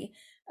Serengeti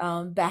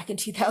back in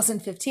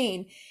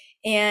 2015.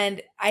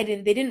 And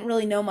they didn't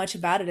really know much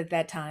about it at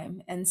that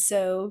time. And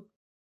so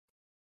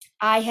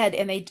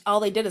all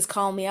they did is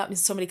call me up, and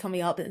somebody called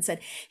me up and said,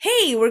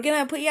 "Hey, we're going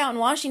to put you out in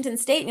Washington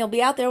State, and you'll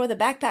be out there with a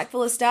backpack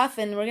full of stuff,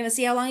 and we're going to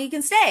see how long you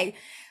can stay."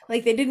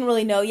 Like, they didn't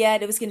really know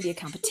yet it was going to be a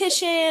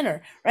competition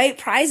or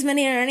prize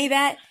money or any of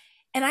that.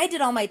 And I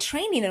did all my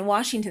training in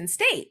Washington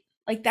State.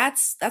 Like,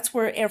 that's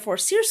where Air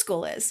Force SEER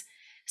School is.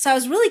 So I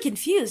was really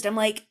confused. I'm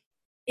like,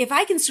 if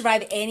I can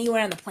survive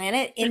anywhere on the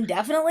planet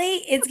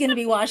indefinitely, it's going to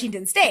be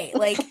Washington State.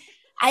 Like,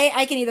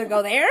 I can either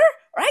go there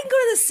or I can go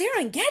to the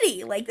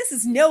Serengeti. Like, this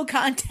is no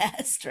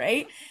contest,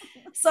 right?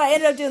 So I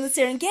ended up doing the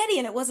Serengeti,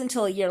 and it wasn't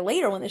until a year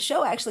later when the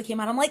show actually came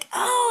out. I'm like,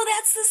 oh,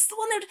 that's the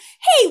one that,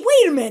 hey,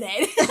 wait a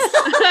minute. We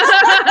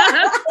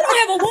don't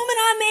have a woman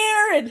on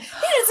there, and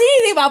he didn't say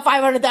anything about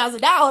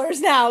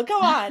 $500,000 now.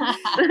 Come on.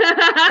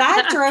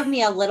 That drove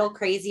me a little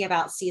crazy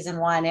about season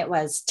 1. It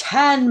was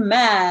 10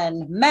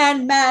 men.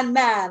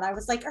 I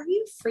was like, are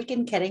you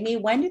freaking kidding me?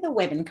 When do the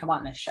women come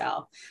on the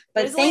show?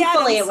 But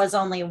thankfully it was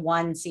only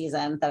one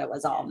season that it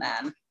was all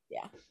men.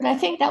 Yeah. But I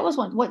think that was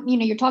what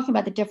you're talking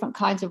about, the different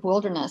kinds of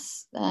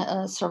wilderness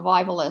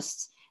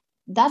survivalists.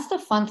 That's the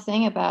fun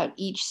thing about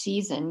each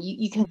season.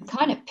 You can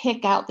kind of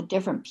pick out the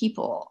different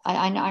people.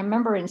 I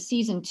remember in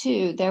season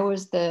 2,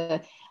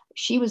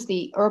 she was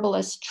the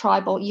herbalist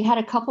tribal. You had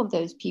a couple of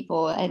those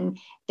people, and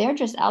they're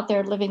just out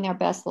there living their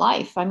best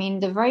life. I mean,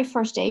 the very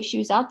first day she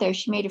was out there,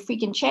 she made a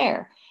freaking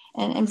chair.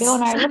 And Bill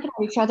and I are looking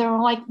at each other and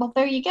we're like, well,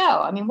 there you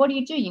go. I mean, what do?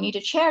 You need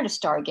a chair to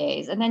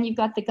stargaze. And then you've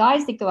got the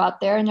guys that go out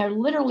there and they're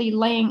literally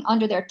laying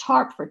under their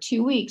tarp for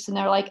 2 weeks. And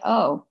they're like,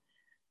 oh,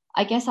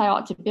 I guess I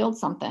ought to build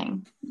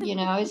something.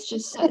 It's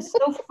just, it's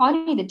so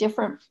funny, the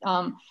different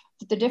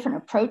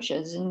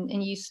approaches. And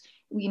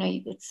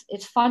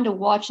it's fun to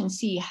watch and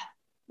see,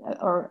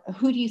 or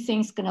who do you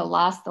think is going to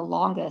last the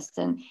longest?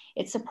 And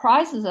it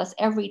surprises us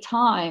every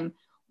time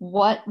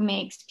what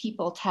makes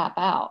people tap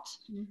out.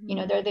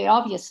 Mm-hmm. They're the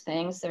obvious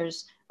things.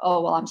 There's,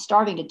 oh, well, I'm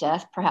starving to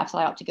death, perhaps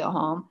I ought to go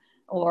home.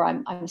 Or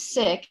I'm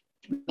sick,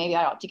 maybe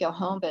I ought to go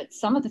home. But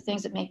some of the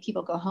things that make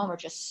people go home are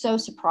just so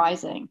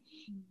surprising.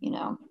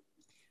 I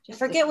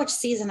forget which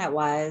season it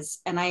was,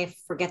 and I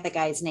forget the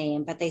guy's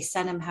name, but they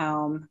sent him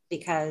home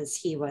because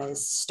he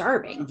was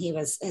starving. He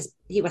was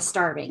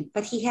starving,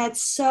 but he had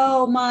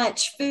so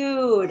much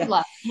food.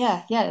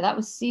 Yeah, that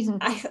was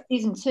season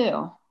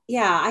 2.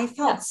 Yeah, I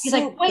felt he's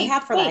like, wait,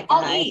 bad for that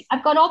guy.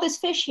 I've got all this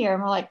fish here.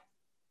 And we're like,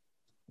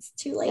 it's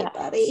too late,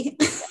 buddy.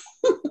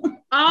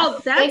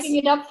 Oh, that's saving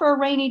it up for a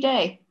rainy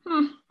day.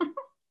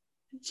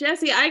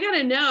 Jessie, I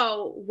gotta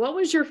know, what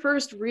was your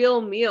first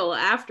real meal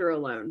after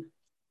Alone?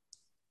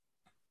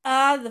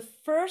 The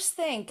first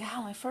thing,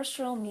 God, my first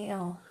real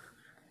meal.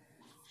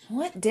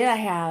 What did I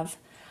have?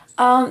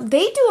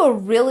 They do a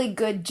really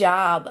good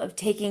job of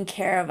taking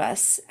care of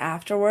us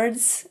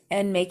afterwards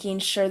and making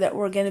sure that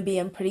we're going to be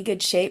in pretty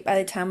good shape by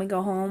the time we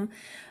go home.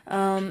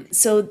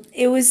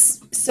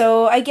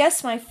 So I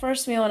guess my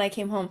first meal when I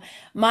came home,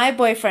 my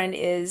boyfriend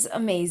is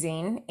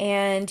amazing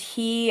and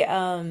he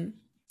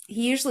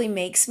usually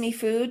makes me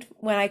food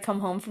when I come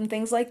home from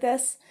things like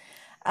this.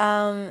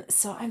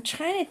 So I'm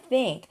trying to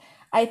think.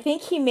 I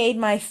think he made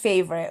my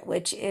favorite,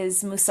 which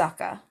is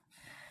moussaka.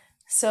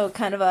 So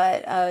kind of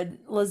a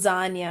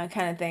lasagna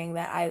kind of thing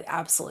that I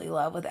absolutely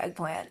love with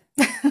eggplant.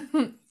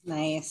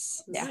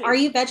 Nice. Yeah. Are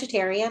Nice. you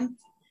vegetarian?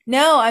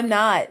 No, I'm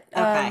not.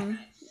 Okay.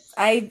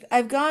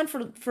 I've gone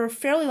for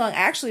fairly long. I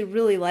actually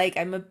really like.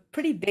 I'm a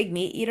pretty big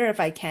meat eater if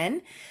I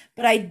can,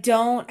 but I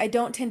don't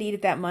tend to eat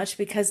it that much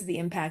because of the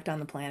impact on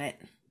the planet.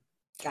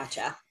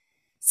 Gotcha.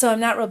 So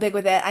I'm not real big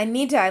with it.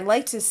 I'd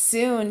like to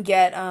soon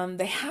get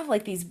they have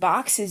like these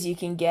boxes you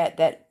can get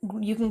that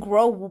you can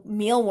grow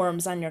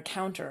mealworms on your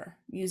counter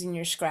using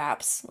your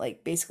scraps,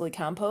 like basically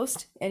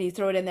compost, and you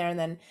throw it in there and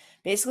then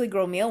basically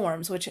grow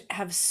mealworms, which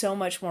have so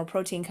much more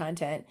protein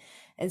content.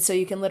 And so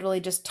you can literally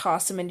just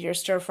toss them into your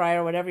stir fry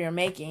or whatever you're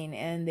making,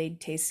 and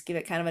give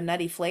it kind of a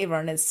nutty flavor,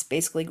 and it's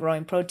basically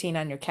growing protein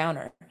on your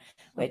counter,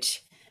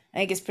 which I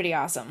think is pretty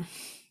awesome.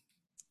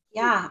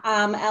 Yeah.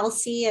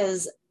 Elsie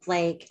is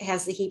like,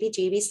 has the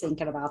heebie-jeebies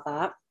thinking about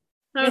that.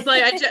 I was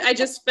like, I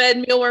just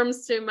fed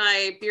mealworms to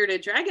my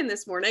bearded dragon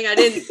this morning. I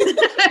didn't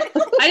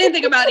I didn't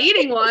think about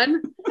eating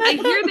one. I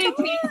hear they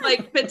taste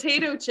like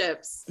potato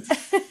chips.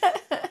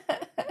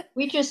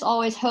 We just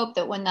always hope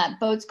that when that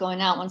boat's going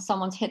out, when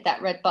someone's hit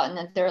that red button,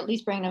 that they're at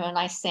least bringing them a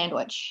nice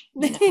sandwich.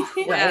 Yeah.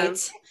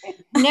 Right.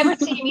 Never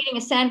see them eating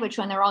a sandwich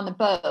when they're on the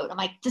boat. I'm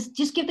like,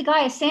 just give the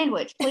guy a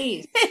sandwich,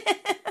 please.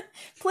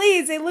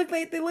 Please, they look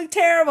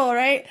terrible,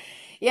 right?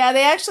 Yeah,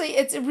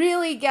 it's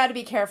really got to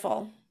be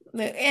careful.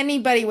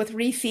 Anybody with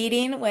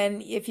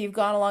refeeding if you've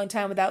gone a long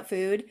time without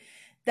food,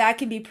 that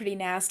can be pretty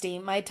nasty.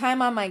 My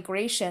time on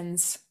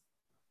migrations,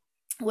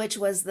 which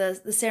was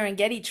the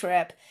Serengeti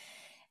trip,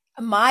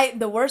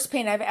 the worst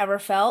pain I've ever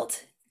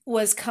felt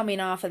was coming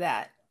off of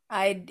that.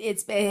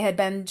 It had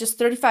been just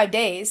 35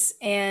 days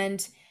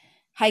and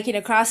hiking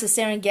across the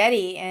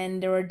Serengeti,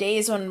 and there were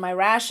days when my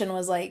ration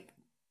was like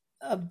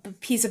a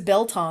piece of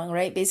biltong,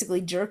 right?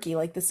 Basically jerky,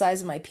 like the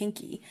size of my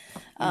pinky,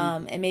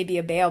 and maybe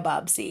a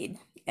baobab seed.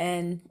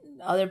 And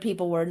other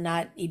people were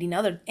not eating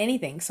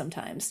anything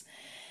sometimes.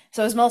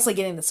 So I was mostly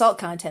getting the salt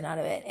content out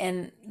of it.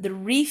 And the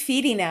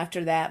refeeding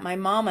after that, my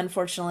mom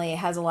unfortunately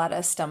has a lot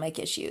of stomach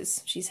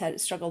issues. She's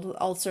had struggled with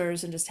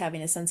ulcers and just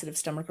having a sensitive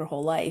stomach her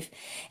whole life.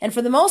 And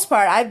for the most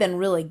part, I've been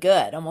really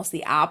good, almost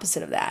the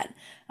opposite of that.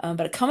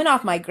 But coming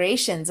off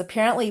migrations,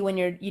 apparently when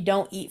you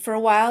don't eat for a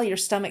while, your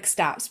stomach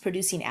stops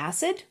producing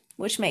acid,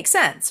 which makes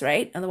sense,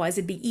 right? Otherwise,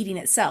 it'd be eating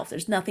itself.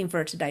 There's nothing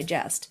for it to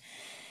digest.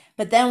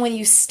 But then when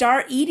you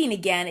start eating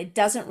again, it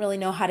doesn't really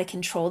know how to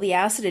control the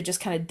acid. It just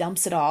kind of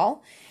dumps it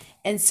all.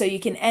 And so you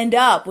can end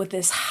up with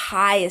this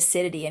high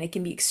acidity and it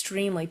can be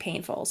extremely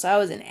painful. So I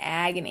was in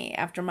agony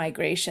after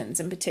migrations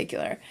in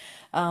particular,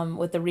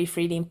 with the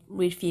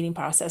refeeding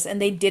process.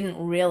 And they didn't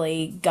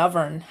really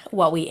govern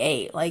what we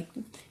ate. Like,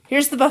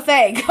 here's the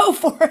buffet, go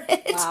for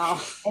it.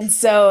 Wow. And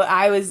so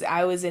I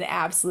was in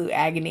absolute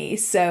agony.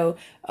 So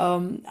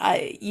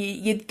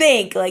you'd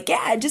think like,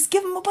 yeah, just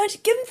give them food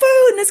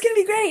and it's gonna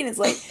be great. And it's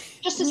like,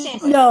 Just a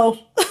sandwich. no.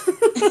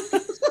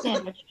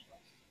 Sandwich.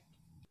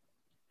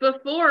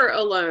 Before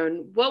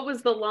Alone, what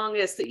was the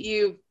longest that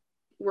you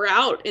were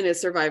out in a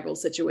survival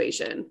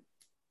situation?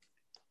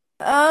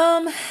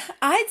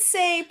 I'd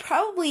say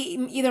probably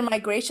either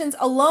migrations.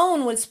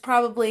 Alone was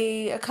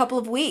probably a couple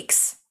of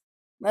weeks.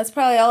 That's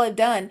probably all I've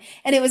done.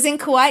 And it was in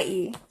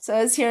Kauai. So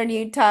I was hearing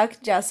you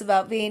talk, Jess,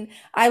 about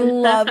I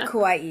love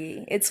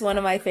Kauai. It's one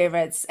of my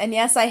favorites. And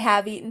yes, I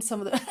have eaten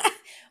some of the,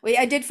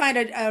 I did find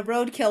a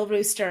roadkill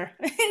rooster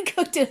and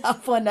cooked it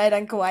up one night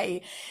on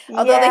Kauai.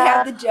 Although they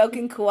have the joke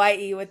in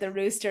Kauai with the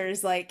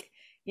roosters, like,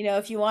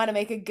 if you want to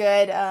make a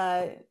good,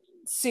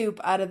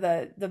 soup out of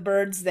the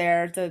birds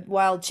there, the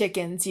wild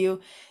chickens, you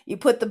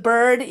put the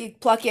bird, you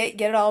pluck it,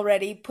 get it all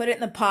ready, put it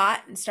in the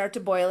pot and start to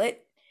boil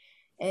it.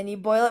 And you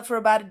boil it for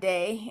about a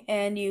day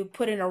and you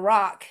put in a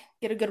rock,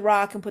 get a good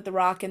rock and put the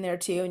rock in there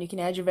too. And you can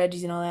add your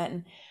veggies and all that.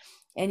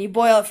 And you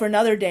boil it for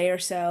another day or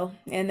so.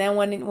 And then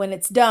when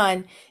it's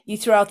done, you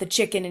throw out the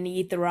chicken and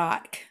you eat the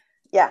rock.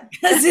 Yeah.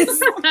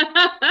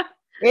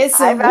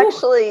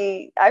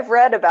 I've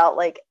read about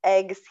like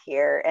eggs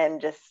here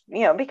and just,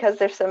 because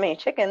there's so many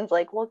chickens,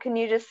 like, well, can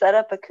you just set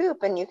up a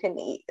coop and you can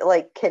eat,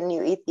 like, can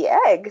you eat the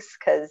eggs?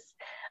 Because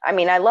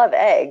I love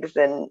eggs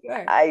and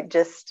Sure.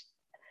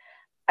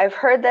 I've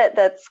heard that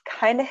that's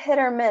kind of hit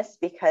or miss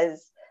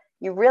because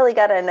you really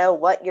got to know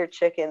what your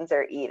chickens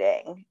are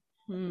eating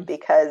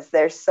because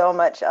there's so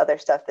much other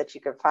stuff that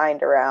you could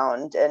find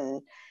around.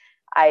 And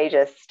I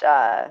just,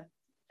 I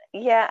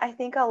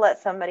think I'll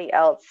let somebody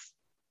else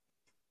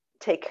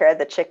take care of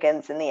the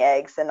chickens and the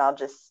eggs, and I'll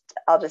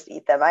just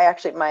eat them. I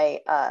actually,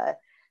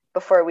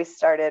 before we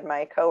started,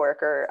 my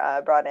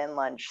coworker brought in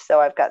lunch,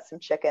 so I've got some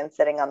chicken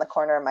sitting on the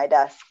corner of my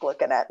desk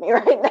looking at me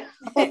right now.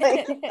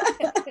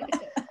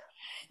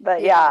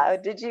 But yeah,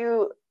 did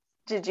you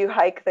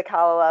hike the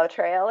Kalalau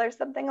Trail or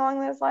something along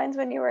those lines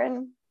when you were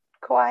in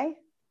Kauai?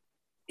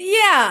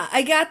 Yeah,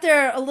 I got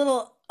there a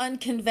little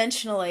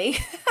unconventionally.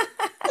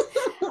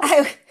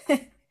 I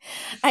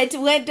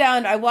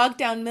I walked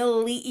down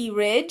Milili'i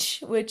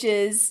Ridge, which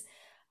is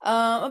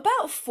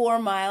about 4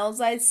 miles,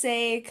 I'd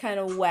say, kind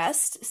of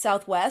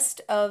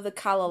southwest of the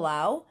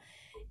Kalalau.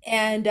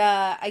 And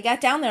I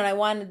got down there and I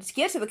wanted to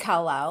get to the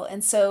Kalalau.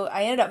 And so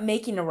I ended up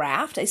making a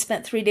raft. I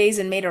spent 3 days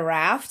and made a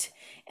raft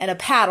and a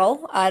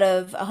paddle out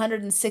of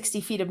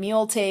 160 feet of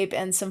mule tape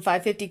and some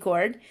 550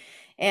 cord,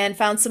 and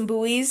found some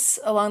buoys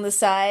along the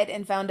side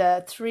and found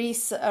a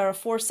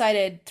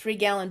 4-sided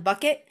 3-gallon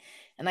bucket.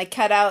 And I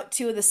cut out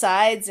 2 of the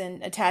sides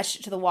and attached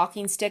it to the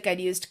walking stick I'd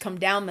used to come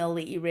down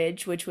Milili'i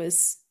Ridge, which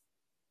was,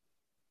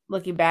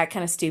 looking back,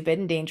 kind of stupid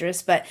and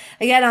dangerous. But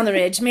I got on the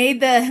ridge,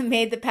 made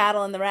the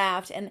paddle and the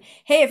raft. And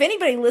hey, if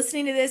anybody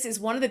listening to this is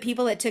one of the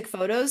people that took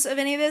photos of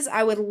any of this,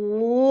 I would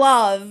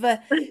love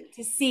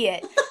to see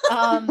it.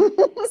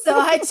 So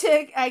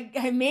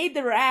I made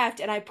the raft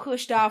and I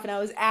pushed off, and I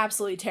was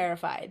absolutely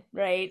terrified,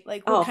 right?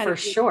 Like, oh, for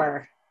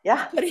sure.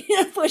 Yeah.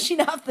 Pushing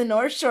off the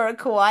North Shore of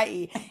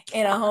Kauai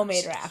in a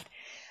homemade raft.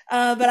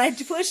 But I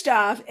pushed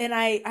off and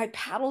I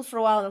paddled for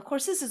a while. And of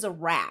course, this is a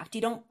raft.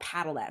 You don't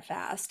paddle that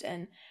fast.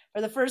 And for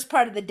the first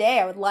part of the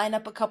day, I would line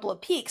up a couple of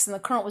peaks, and the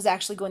current was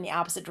actually going the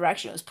opposite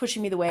direction. It was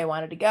pushing me the way I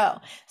wanted to go.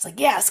 It's like,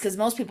 yes, because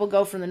most people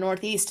go from the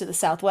northeast to the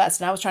southwest,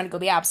 and I was trying to go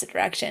the opposite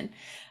direction.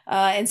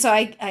 And so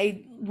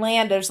I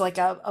land, there's like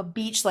a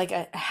beach, like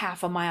a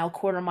half a mile,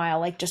 quarter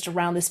mile, like just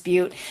around this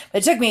butte.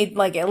 But it took me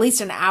like at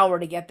least an hour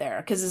to get there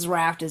because this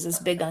raft is this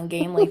big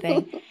ungainly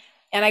thing.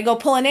 And I go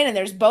pulling in, and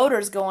there's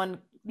boaters going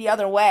the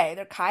other way.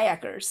 They're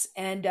kayakers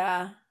and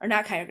or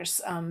not kayakers,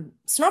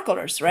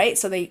 snorkelers, right?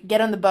 So they get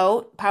on the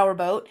boat, power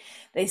boat,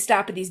 they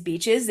stop at these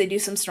beaches, they do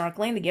some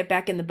snorkeling, they get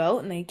back in the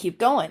boat, and they keep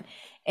going.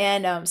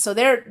 And so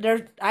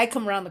I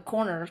come around the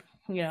corner,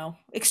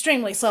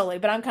 extremely slowly,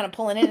 but I'm kind of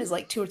pulling in as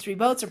like 2 or 3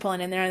 boats are pulling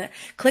in there, and they're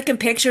clicking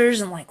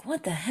pictures. And like,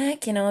 what the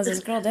heck, is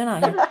this girl doing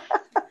out here?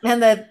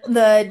 And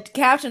the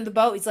captain of the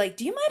boat, he's like,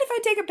 do you mind if I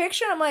take a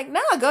picture? I'm like, no,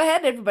 go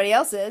ahead. Everybody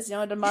else is, it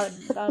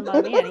doesn't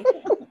bother me any.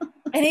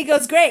 And he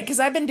goes, great, because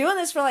I've been doing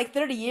this for like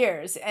 30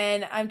 years,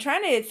 and I'm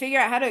trying to figure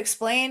out how to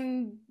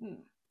explain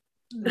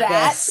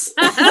that,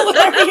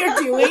 whatever you're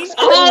doing.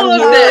 All of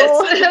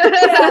this.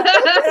 Yeah.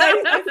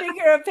 I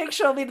figure a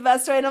picture will be the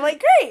best way, and I'm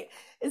like, great.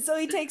 And so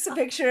he takes a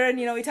picture, and,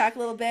 we talk a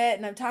little bit,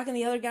 and I'm talking to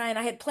the other guy, and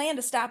I had planned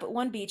to stop at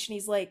one beach, and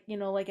he's like,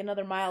 like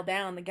another mile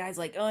down. The guy's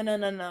like, oh,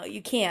 no,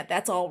 you can't.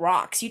 That's all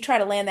rocks. You try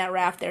to land that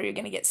raft there, you're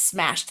going to get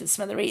smashed to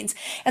smithereens.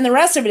 And the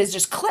rest of it is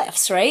just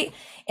cliffs, right?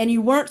 And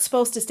you weren't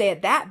supposed to stay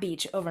at that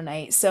beach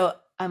overnight. So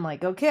I'm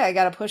like, okay, I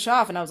got to push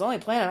off. And I was only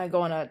planning on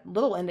going a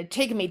little, and it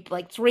taken me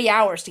like 3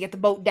 hours to get the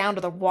boat down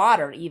to the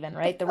water even,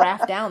 right? The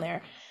raft down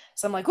there.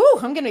 So I'm like, ooh,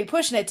 I'm going to be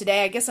pushing it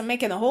today. I guess I'm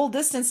making the whole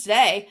distance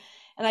today.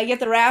 And I get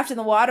the raft in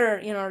the water,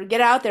 to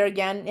get out there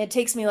again. It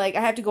takes me I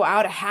have to go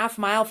out a half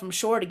mile from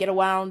shore to get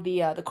around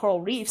the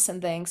coral reefs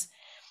and things.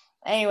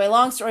 Anyway,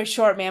 long story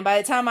short, man, by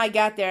the time I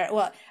got there,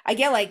 I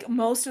get like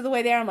most of the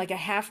way there, I'm like a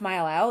half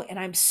mile out, and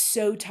I'm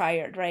so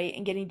tired, right?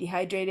 And getting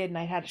dehydrated, and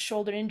I had a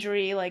shoulder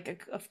injury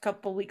like a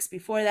couple weeks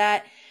before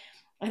that.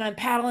 And I'm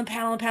paddling.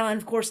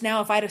 Of course,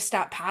 now if I'd have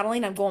stopped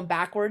paddling, I'm going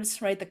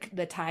backwards, right?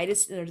 The tide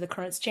or the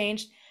current's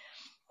changed.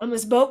 And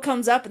this boat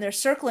comes up, and they're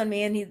circling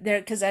me, and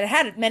because I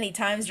had it many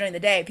times during the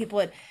day. People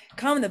would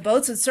come, and the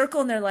boats would circle,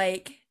 and they're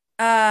like,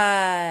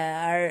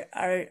 are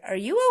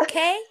you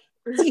okay?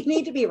 Do you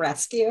need to be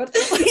rescued?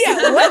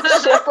 Yeah, what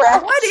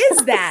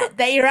is that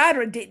you're out?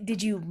 Or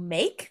did you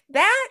make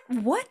that?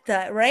 What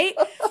the, right?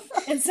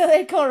 And so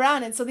they go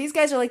around, and so these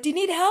guys are like, do you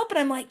need help? And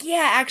I'm like,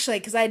 yeah, actually,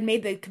 because I had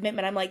made the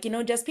commitment. I'm like,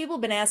 Jess, people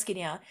have been asking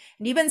you, and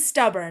you've been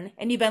stubborn,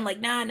 and you've been like,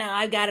 no,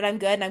 I've got it, I'm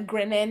good, and I'm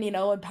grinning,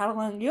 and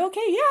paddling. You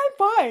okay? Yeah, I'm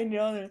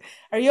fine.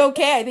 Are you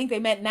okay? I think they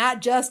meant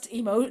not just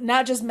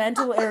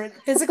mental or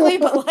physically,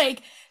 but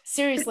like,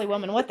 seriously,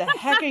 woman, what the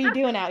heck are you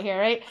doing out here,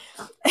 right?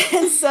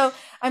 And so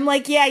I'm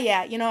like,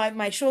 yeah,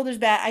 my shoulder's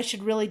bad. I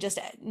should really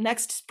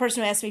next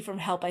person who asks me for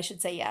help, I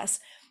should say yes.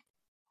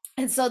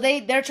 And so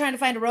they're trying to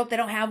find a rope. They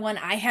don't have one.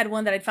 I had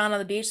one that I'd found on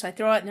the beach, so I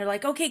throw it, and they're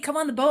like, okay, come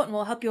on the boat, and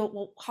we'll help you.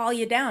 We'll haul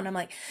you down. I'm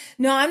like,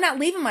 no, I'm not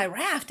leaving my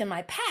raft and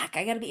my pack.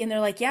 I got to be. And they're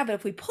like, yeah, but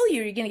if we pull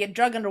you, you're going to get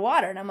dragged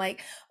underwater. And I'm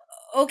like,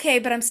 okay,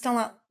 but I'm still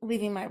not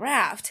leaving my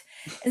raft.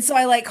 And so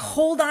I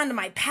hold on to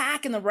my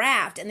pack and the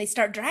raft, and they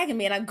start dragging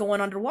me, and I'm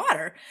going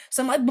underwater.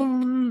 So I'm like,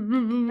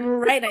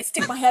 right? And I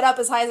stick my head up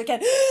as high as I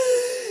can,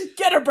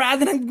 get her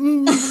breath, and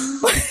I'm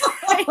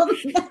Oh,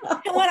 no.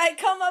 And when I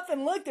come up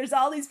and look, there's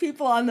all these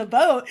people on the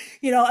boat,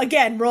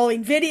 again,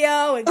 rolling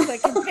video and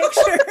clicking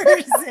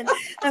pictures. And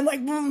I'm like,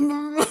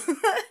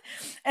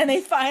 and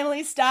they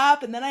finally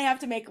stop. And then I have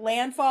to make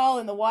landfall,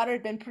 and the water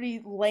had been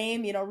pretty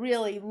lame,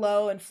 really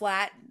low and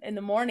flat in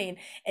the morning.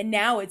 And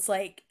now it's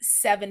like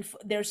 7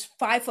 foot, there's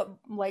 5 foot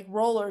like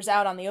rollers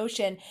out on the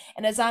ocean.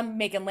 And as I'm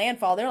making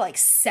landfall, they're like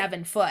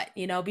 7 foot,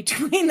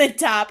 between the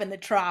top and the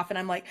trough. And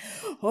I'm like,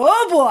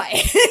 oh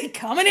boy,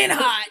 coming in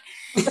hot.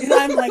 And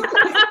I'm like,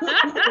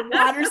 the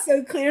water's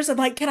so clear. So I'm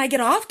like, can I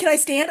get off? Can I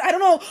stand? I don't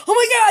know. Oh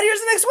my God, here's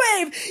the next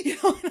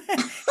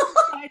wave.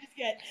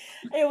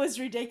 It was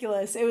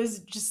ridiculous. It was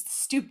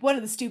just one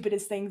of the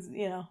stupidest things,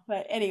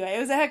 but anyway, it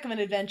was a heck of an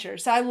adventure.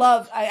 So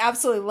I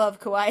absolutely love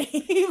Kauai.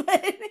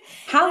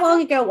 How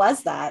long ago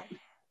was that?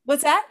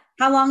 What's that?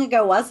 How long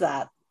ago was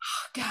that?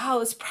 Oh, God, it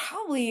was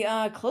probably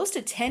close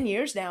to 10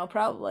 years now,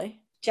 probably.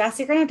 Jess,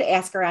 you're going to have to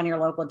ask around your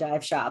local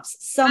dive shops.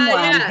 Someone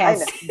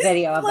has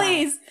video of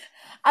Please.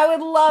 I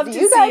would love to see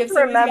if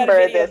someone's got a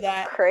video of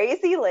that.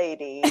 Crazy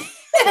lady.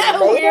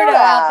 Weirdo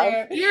out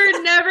there.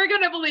 You're never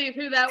going to believe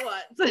who that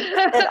was.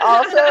 And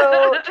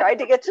also tried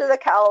to get to the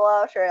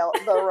Kalawao Trail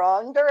the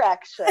wrong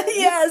direction.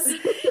 Yes.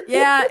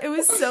 Yeah, it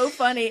was so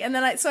funny. And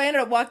then I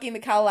ended up walking the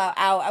Kalawao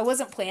out. I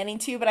wasn't planning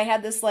to, but I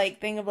had this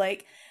thing of I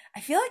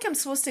feel like I'm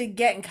supposed to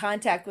get in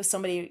contact with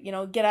somebody,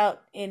 get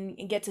out and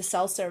get to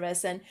cell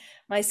service. And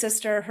my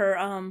sister,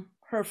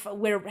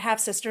 we're half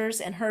sisters,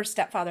 and her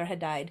stepfather had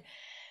died.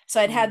 So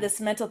I'd had this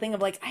mental thing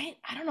of I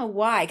don't know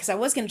why, because I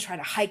was going to try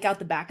to hike out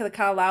the back of the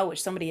Kalawao,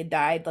 which somebody had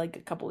died a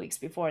couple weeks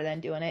before then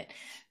doing it.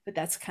 But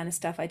that's the kind of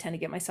stuff I tend to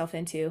get myself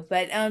into.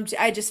 But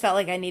I just felt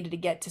like I needed to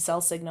get to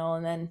cell signal.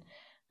 And then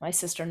my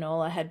sister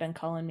Nola had been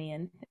calling me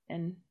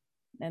and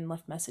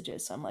left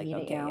messages. So I'm like,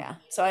 okay, yeah.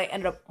 So I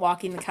ended up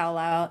walking the Kalawao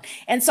out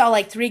and saw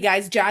 3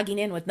 guys jogging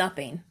in with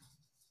nothing.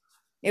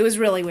 It was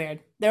really weird.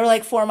 They were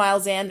 4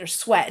 miles in. They're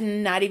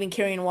sweating, not even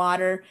carrying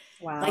water.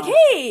 Wow.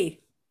 Hey,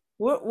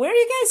 where are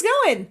you guys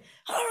going?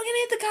 Oh, we're going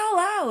to hit the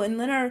Kalawao. And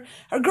then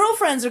our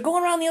girlfriends are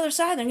going around the other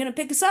side. They're going to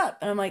pick us up.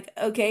 And I'm like,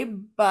 okay,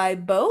 by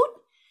boat?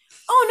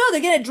 Oh, no,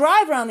 they're going to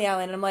drive around the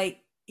island. And I'm like,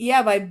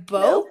 yeah, by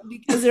boat? Nope.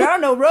 Because there are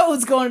no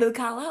roads going to the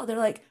Kalawao. They're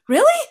like,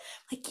 really?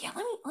 I'm like, yeah,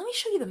 let me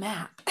show you the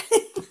map.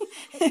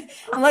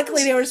 And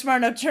luckily they were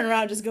smart enough to turn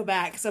around and just go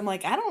back. So I'm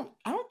like, I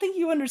don't think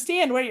you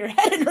understand where you're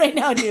headed right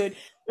now, dude.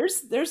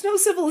 There's no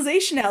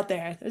civilization out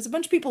there. There's a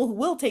bunch of people who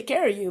will take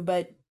care of you,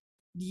 but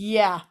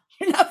yeah.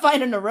 You're not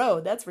finding a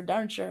road. That's for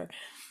darn sure.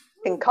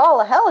 You can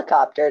call a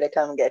helicopter to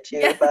come get you,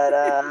 yeah.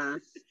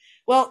 But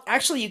well,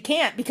 actually, you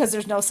can't because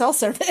there's no cell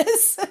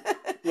service.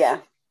 Yeah,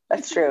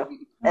 that's true.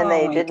 And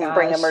they didn't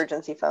bring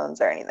emergency phones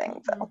or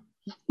anything. So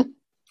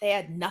they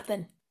had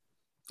nothing.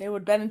 They would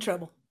have been in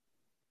trouble.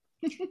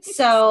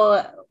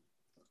 So,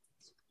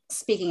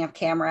 speaking of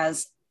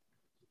cameras,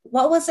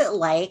 what was it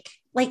like?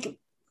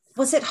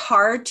 Was it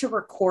hard to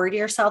record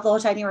yourself the whole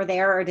time you were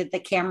there, or did the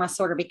camera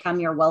sort of become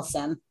your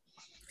Wilson?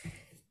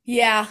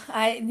 Yeah,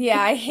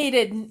 I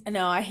hated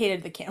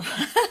the camera.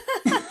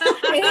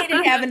 I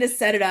hated having to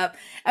set it up.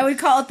 I would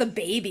call it the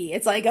baby.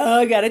 It's like, oh,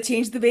 I got to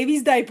change the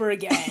baby's diaper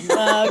again.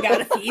 Oh, got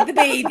to feed the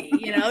baby,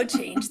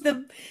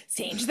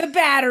 change the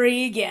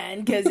battery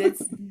again because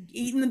it's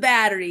eating the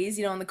batteries,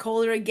 and the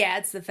colder it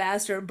gets, the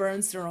faster it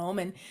burns through them.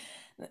 And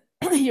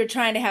you're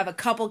trying to have a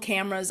couple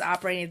cameras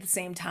operating at the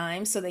same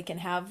time so they can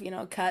have,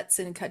 cuts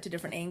and cut to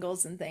different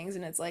angles and things.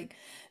 And it's like,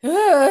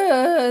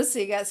 so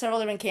you got several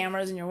different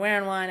cameras and you're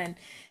wearing one. And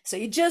so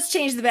you just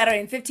change the battery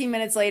and 15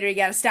 minutes later, you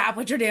got to stop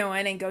what you're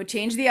doing and go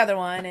change the other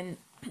one. And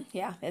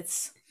yeah,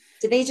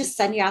 Did they just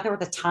send you out there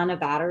with a ton of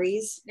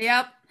batteries?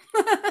 Yep.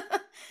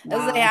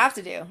 That's what they have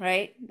to do,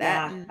 right?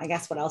 I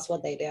guess what else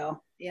would they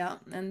do? Yeah.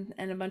 And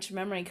a bunch of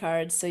memory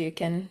cards so you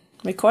can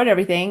record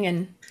everything.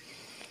 And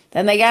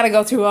then they got to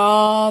go through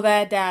all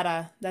that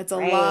data. That's a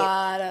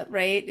lot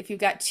right? If you've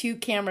got 2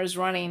 cameras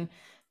running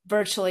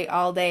virtually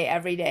all day,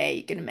 every day,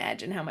 you can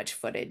imagine how much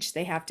footage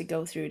they have to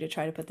go through to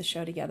try to put the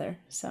show together.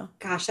 So,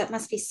 gosh, that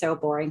must be so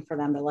boring for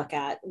them to look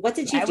at. What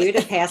did you do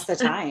to pass the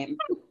time?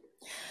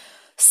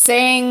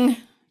 Sing,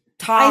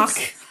 talk.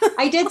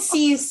 I did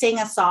see you sing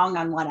a song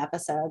on one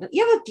episode.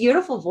 You have a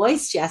beautiful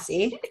voice,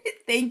 Jessie.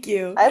 Thank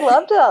you. I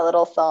loved that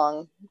little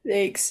song.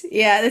 Thanks.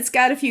 Yeah, it's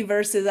got a few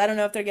verses. I don't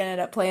know if they're going to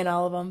end up playing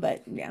all of them,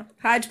 but yeah.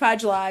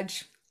 Hodgepodge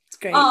Lodge. It's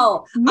great.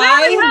 Oh,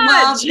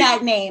 I love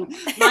that name.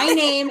 My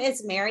name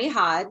is Mary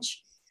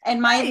Hodge,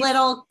 and my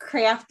little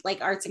craft,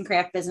 arts and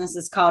craft business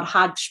is called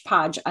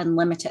Hodgepodge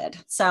Unlimited.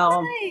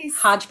 So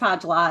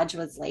Hodgepodge Lodge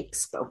was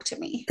spoke to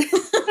me.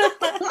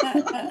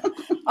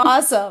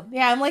 Awesome.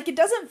 Yeah, I'm it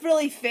doesn't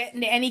really fit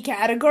into any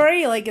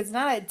category. It's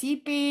not a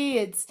teepee.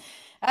 It's,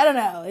 I don't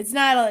know. It's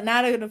not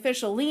an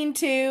official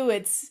lean-to.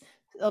 It's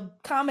a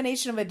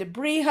combination of a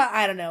debris hut.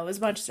 I don't know. It was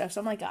a bunch of stuff.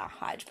 So I'm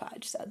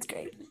hodgepodge. Sounds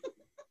great.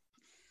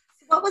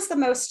 What was the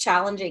most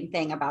challenging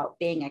thing about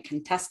being a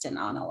contestant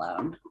on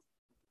Alone?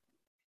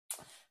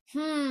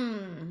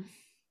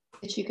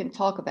 That you can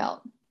talk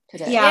about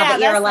today. Yeah, that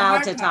you're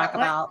allowed to talk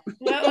about.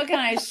 What can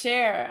I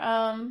share?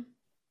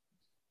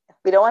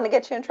 We don't want to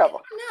get you in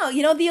trouble.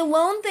 No, the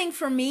alone thing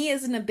for me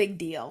isn't a big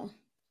deal.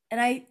 And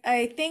I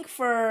think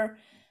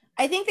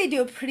they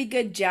do a pretty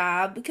good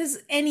job because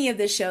any of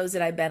the shows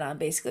that I've been on,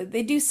 basically,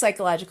 they do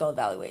psychological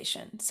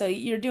evaluation. So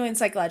you're doing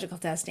psychological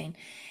testing.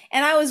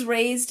 And I was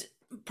raised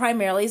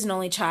primarily as an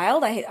only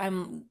child.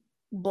 I'm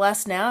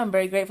blessed now. I'm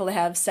very grateful to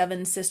have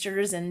 7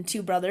 sisters and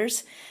 2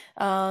 brothers.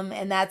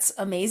 And that's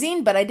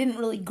amazing. But I didn't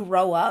really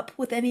grow up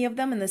with any of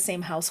them in the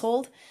same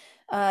household.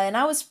 And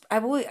I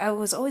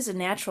was always a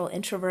natural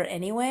introvert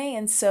anyway.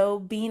 And so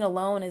being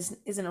alone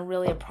isn't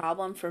really a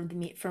problem for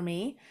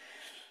me.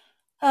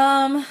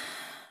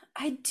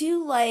 I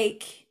do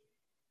like,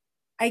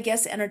 I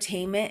guess,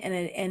 entertainment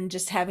and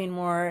just having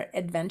more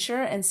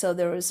adventure. And so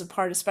there was a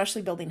part,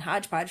 especially building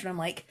Hodgepodge, where I'm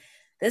like,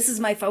 this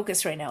is my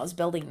focus right now, is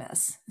building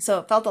this. So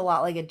it felt a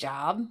lot like a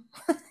job.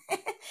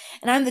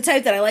 And I'm the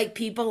type that I like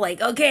people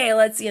like, okay,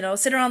 let's,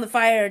 sit around the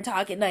fire and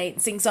talk at night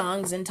and sing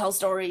songs and tell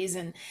stories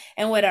and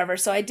whatever.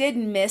 So I did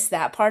miss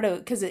that part of it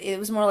because it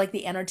was more like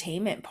the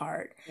entertainment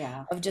part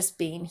of just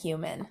being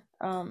human.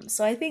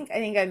 So I think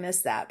I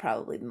missed that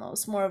probably the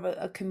most, more of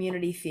a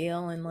community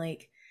feel and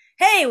like,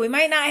 hey, we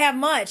might not have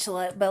much,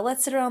 but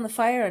let's sit around the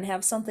fire and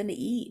have something to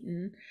eat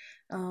and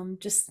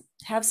just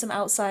have some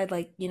outside,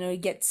 like, you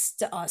get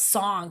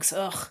songs.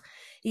 Ugh,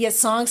 you get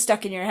songs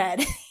stuck in your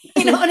head.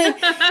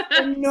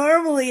 And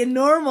normally in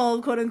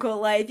normal quote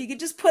unquote life, you could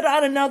just put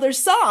on another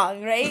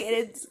song, right? And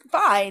it's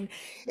fine.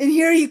 And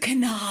here you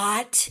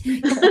cannot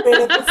get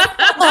rid of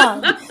the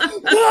song.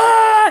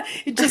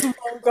 It just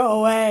won't go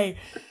away.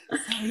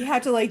 So you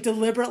have to like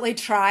deliberately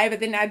try, but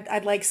then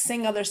I'd like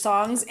sing other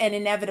songs, and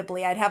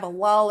inevitably I'd have a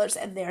lull,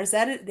 and they're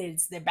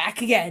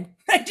back again.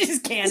 I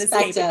just can't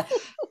escape it.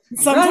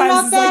 Sometimes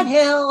run up that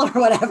hill or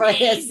whatever it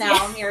is now.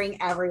 I'm hearing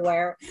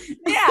everywhere.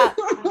 Yeah,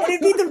 and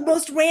it'd be the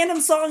most random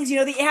songs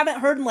that you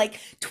haven't heard in like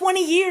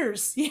 20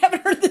 years. You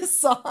haven't heard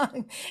this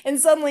song, and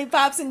suddenly it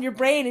pops in your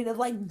brain, and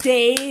like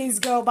days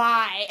go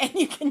by, and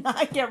you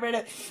cannot get rid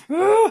of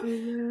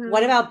it.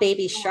 What about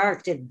Baby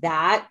Shark? Did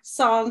that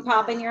song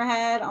pop in your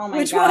head? Oh my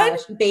Which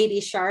gosh, one?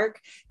 Baby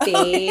Shark,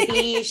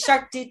 Baby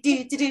Shark, do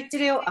do do do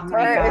do. Oh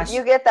my gosh, if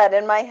you get that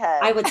in my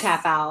head, I would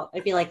tap out.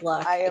 I'd be like,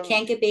 look, I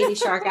can't get Baby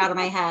Shark out of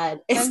my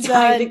head. It's I'm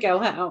time to go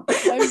home.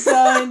 I'm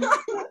done.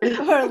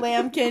 Or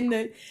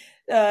Lambkin,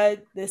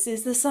 this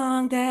is the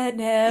song that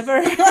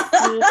never.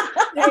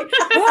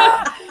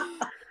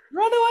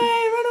 Run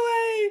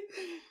away!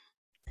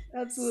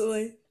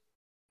 Absolutely.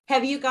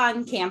 Have you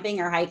gone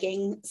camping or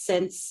hiking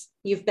since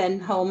you've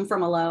been home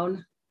from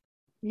alone?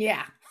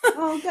 Yeah.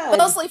 Oh, good.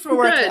 Mostly for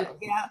work, though.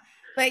 Yeah.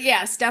 But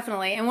yes,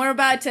 definitely. And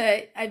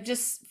I've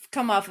just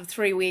come off of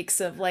 3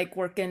 weeks of like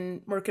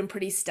working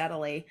pretty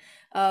steadily,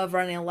 of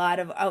running a lot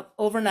of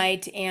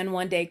overnight and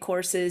 1-day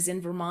courses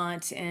in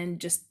Vermont. And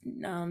just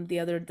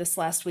this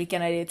last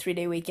weekend, I did a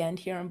 3-day weekend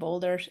here in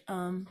Boulder,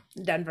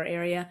 Denver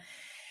area.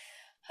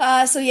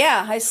 So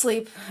yeah, I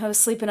was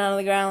sleeping out on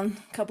the ground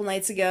a couple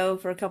nights ago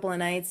for a couple of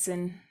nights.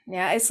 And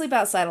yeah, I sleep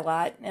outside a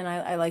lot, and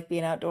I like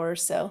being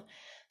outdoors. So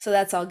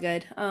that's all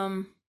good.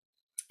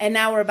 And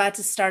now we're about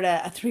to start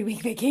a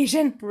 3-week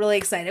vacation. Really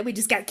excited. We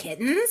just got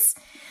kittens.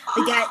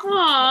 We got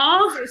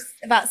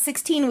about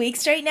 16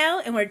 weeks right now,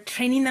 and we're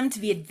training them to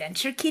be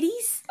adventure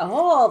kitties.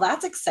 Oh,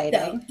 that's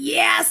exciting.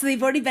 So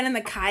they've already been in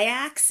the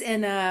kayaks,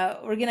 and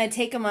we're going to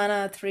take them on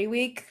a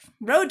 3-week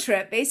road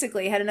trip,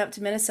 basically heading up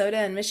to Minnesota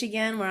and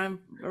Michigan, where I'm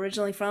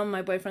originally from.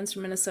 My boyfriend's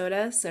from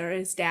Minnesota, so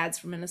his dad's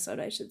from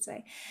Minnesota, I should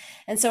say.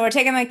 And so we're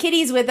taking the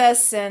kitties with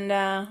us, and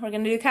we're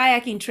going to do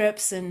kayaking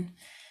trips and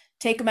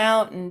take them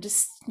out and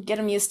just get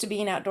them used to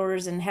being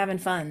outdoors and having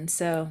fun,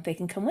 so they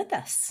can come with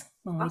us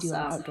when we do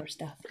our outdoor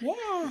stuff.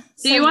 Yeah.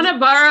 Do you want to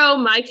borrow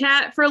my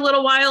cat for a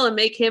little while and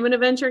make him an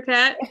adventure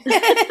cat?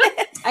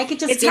 I could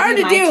just. It's hard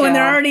to do when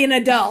they're already an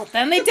adult.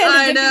 Then they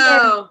tend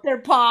to dig their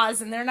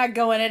paws, and they're not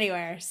going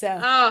anywhere.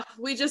 So.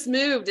 We just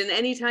moved, and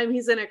anytime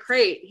he's in a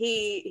crate,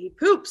 he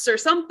poops or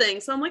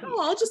something. So I'm like,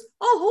 I'll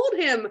hold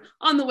him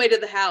on the way to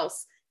the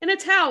house in a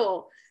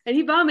towel, and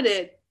he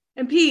vomited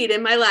and peed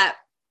in my lap.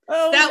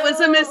 Oh, that was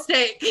a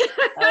mistake.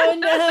 Oh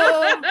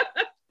no!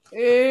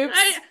 Oops.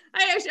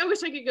 I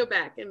wish I could go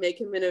back and make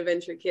him an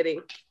adventure kitty.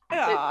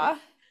 Aww.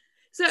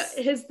 So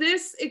has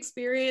this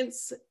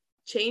experience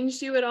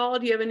changed you at all?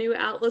 Do you have a new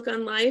outlook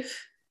on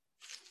life?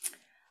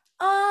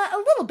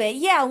 A little bit,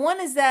 yeah. One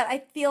is that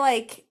I feel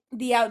like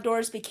the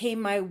outdoors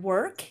became my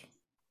work,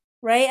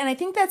 right? And I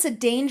think that's a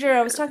danger.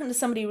 I was talking to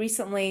somebody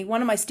recently,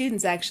 one of my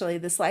students actually,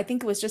 I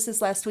think it was just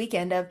this last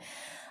weekend,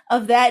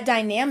 of that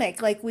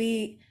dynamic. Like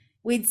we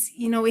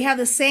have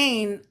the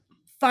saying,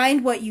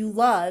 find what you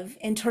love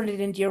and turn it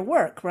into your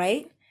work,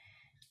 right?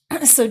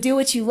 So do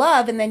what you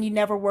love, and then you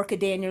never work a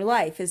day in your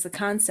life is the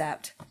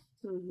concept.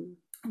 Mm-hmm.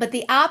 But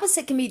the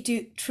opposite can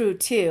be true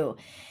too.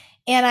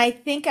 And I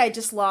think I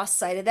just lost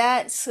sight of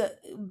that. So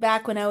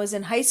back when I was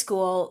in high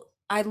school,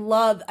 I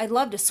loved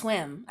to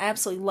swim. I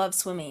absolutely love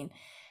swimming.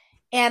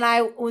 And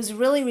I was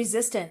really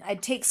resistant.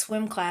 I'd take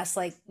swim class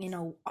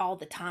all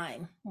the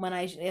time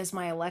as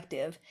my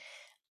elective.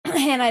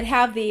 And I'd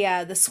have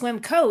the swim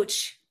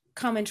coach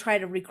come and try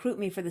to recruit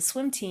me for the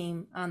swim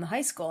team on the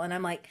high school. And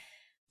I'm like,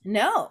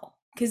 no,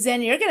 because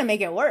then you're going to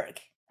make it work.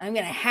 I'm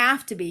going to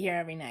have to be here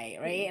every night,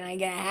 right? And I'm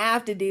going to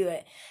have to do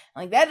it.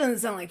 Like, that doesn't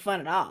sound like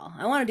fun at all.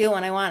 I want to do it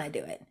when I want to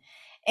do it.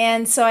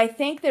 And so I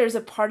think there's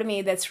a part of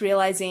me that's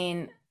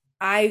realizing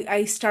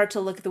I start to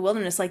look at the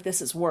wilderness like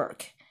this is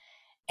work.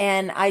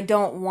 And I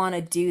don't want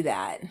to do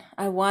that.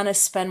 I want to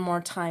spend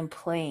more time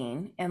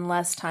playing and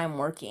less time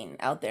working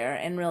out there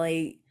and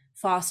really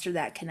foster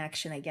that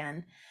connection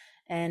again.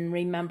 And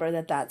remember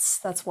that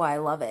that's why I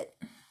love it.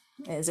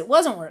 It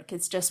wasn't work.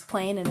 It's just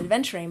playing and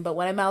adventuring. But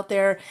when I'm out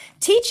there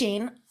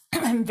teaching,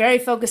 I'm very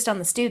focused on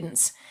the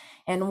students.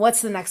 And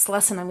what's the next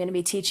lesson I'm going to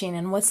be teaching?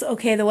 And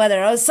the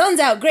weather. Oh, the sun's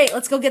out. Great.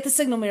 Let's go get the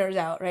signal mirrors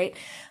out. Right.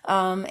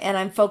 And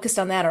I'm focused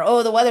on that. Or,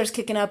 oh, the weather's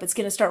kicking up. It's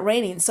going to start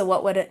raining. So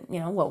what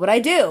would I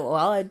do?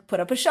 Well, I'd put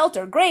up a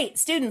shelter. Great.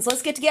 Students,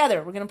 let's get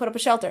together. We're going to put up a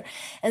shelter.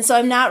 And so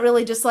I'm not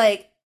really just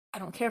like, I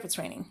don't care if it's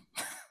raining.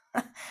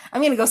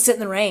 I'm going to go sit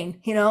in the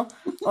rain,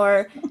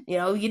 or,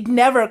 you'd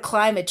never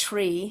climb a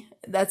tree.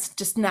 That's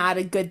just not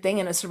a good thing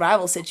in a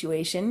survival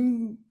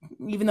situation,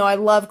 even though I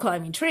love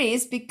climbing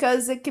trees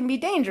because it can be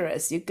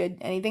dangerous.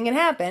 Anything can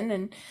happen,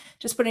 and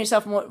just putting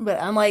yourself more, but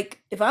I'm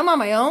like, if I'm on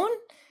my own,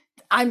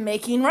 I'm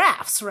making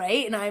rafts,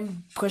 right? And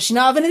I'm pushing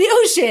off into the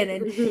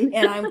ocean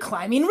and I'm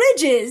climbing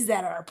ridges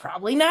that are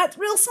probably not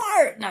real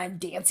smart. And I'm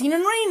dancing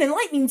in rain and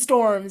lightning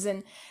storms.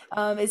 And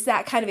it's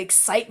that kind of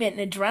excitement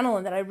and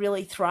adrenaline that I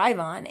really thrive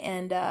on.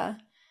 And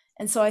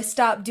so I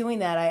stopped doing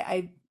that.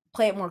 I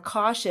play it more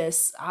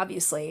cautious,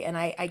 obviously. And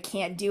I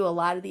can't do a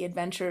lot of the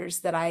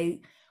adventures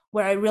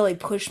where I really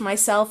push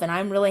myself and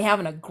I'm really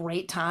having a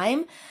great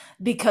time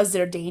because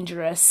they're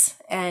dangerous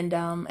and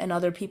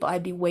other people,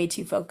 I'd be way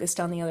too focused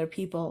on the other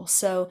people.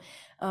 So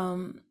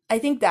I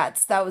think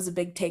that was a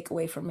big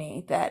takeaway for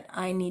me, that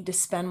I need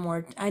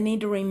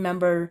to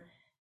remember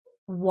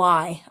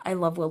why I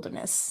love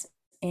wilderness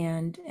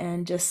and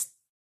just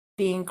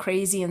being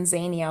crazy and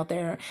zany out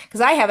there.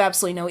 Because I have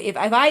absolutely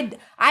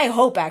I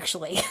hope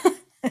actually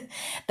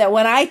that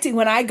when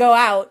I go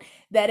out,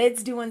 that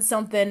it's doing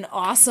something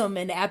awesome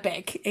and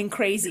epic and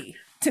crazy.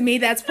 To me,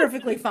 that's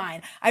perfectly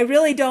fine. I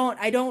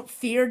don't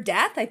fear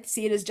death. I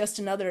see it as just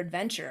another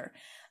adventure.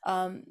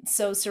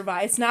 So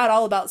it's not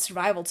all about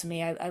survival to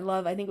me. I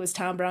think it was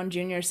Tom Brown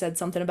Jr. said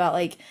something about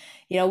like,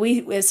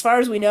 we, as far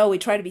as we know, we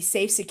try to be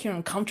safe, secure,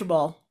 and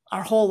comfortable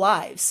our whole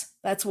lives.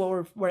 That's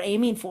what we're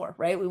aiming for,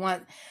 right? We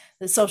want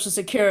the Social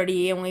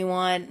Security and we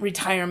want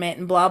retirement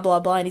and blah, blah,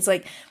 blah. And he's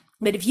like,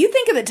 but if you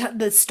think of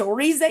the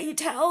stories that you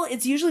tell,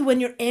 it's usually when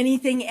you're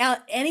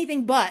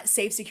anything but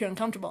safe, secure, and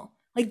comfortable.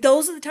 Like,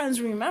 those are the times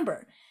we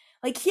remember.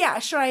 Like, yeah,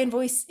 sure, I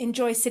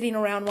enjoy sitting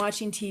around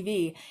watching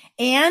TV.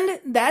 And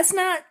that's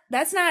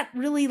not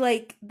really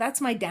like, that's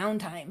my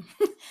downtime.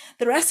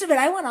 The rest of it,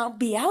 I want to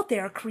be out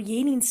there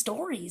creating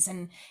stories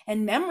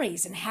and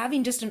memories and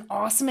having just an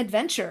awesome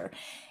adventure.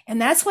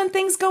 And that's when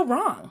things go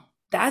wrong.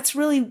 That's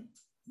really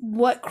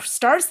what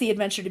starts the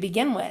adventure to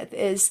begin with,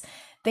 is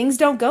things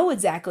don't go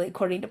exactly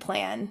according to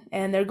plan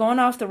and they're going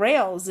off the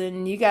rails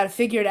and you got to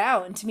figure it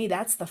out. And to me,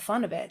 that's the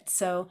fun of it.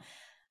 So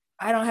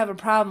I don't have a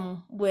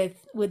problem with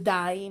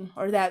dying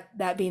or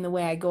that being the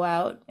way I go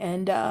out.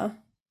 And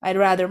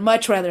I'd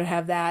much rather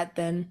have that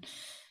than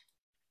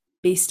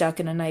be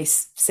stuck in a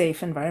nice,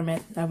 safe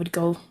environment. I would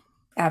go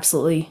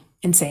absolutely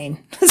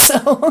insane.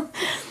 So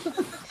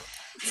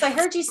I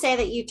heard you say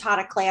that you taught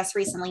a class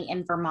recently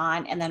in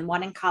Vermont and then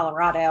one in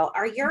Colorado.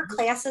 Are your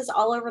classes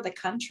all over the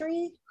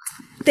country?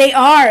 They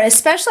are,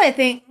 especially I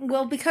think,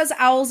 because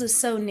OWLS is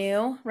so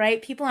new,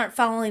 right? People aren't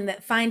finding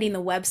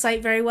the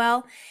website very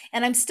well.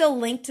 And I'm still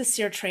linked to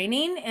SEER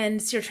Training,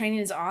 and SEER Training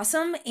is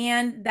awesome.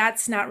 And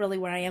that's not really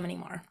where I am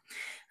anymore.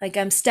 Like,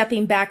 I'm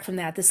stepping back from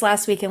that. This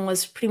last weekend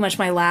was pretty much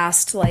my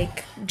last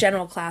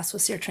general class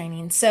with SEER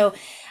Training. So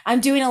I'm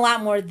doing a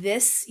lot more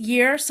this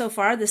year so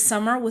far, this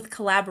summer, with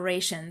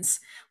collaborations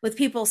with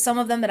people, some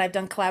of them that I've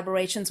done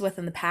collaborations with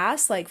in the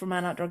past, like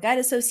Vermont Outdoor Guide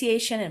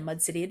Association and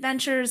Mud City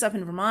Adventures up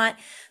in Vermont.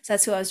 So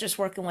that's who I was just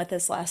working with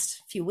this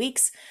last few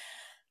weeks.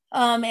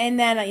 And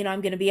then,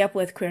 I'm going to be up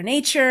with Queer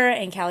Nature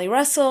and Callie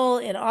Russell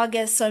in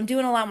August. So I'm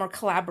doing a lot more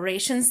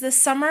collaborations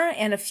this summer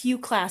and a few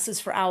classes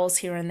for OWLS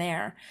here and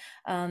there.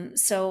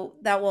 So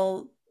that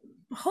will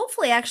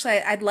hopefully, actually,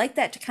 I'd like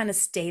that to kind of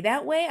stay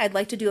that way. I'd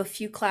like to do a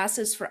few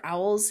classes for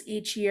OWLS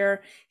each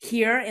year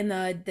here in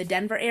the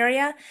Denver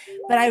area,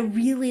 but I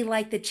really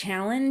like the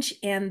challenge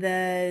and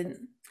the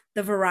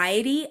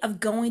variety of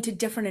going to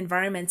different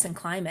environments and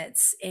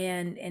climates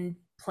and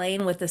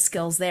playing with the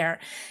skills there,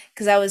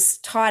 because I was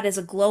taught as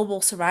a global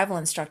survival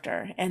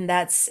instructor, and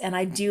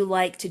I do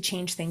like to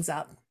change things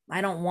up. I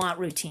don't want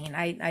routine.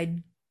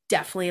 I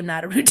definitely am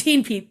not a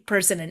routine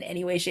person in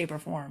any way, shape, or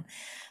form.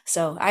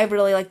 So I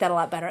really like that a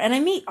lot better. And I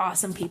meet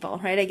awesome people,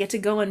 right? I get to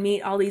go and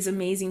meet all these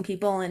amazing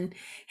people and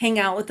hang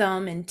out with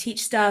them and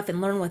teach stuff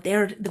and learn what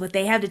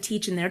they have to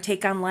teach and their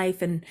take on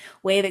life and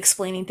way of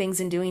explaining things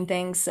and doing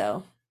things.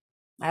 So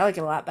I like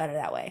it a lot better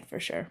that way, for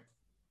sure.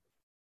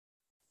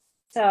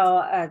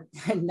 So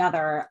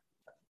another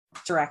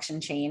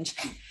direction change.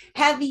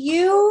 Have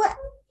you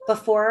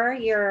before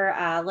your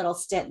little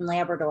stint in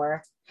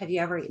Labrador, have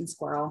you ever eaten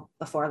squirrel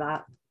before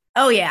that?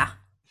 Oh yeah,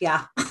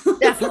 Yeah.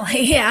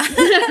 definitely. Yeah.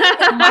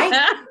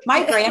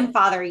 My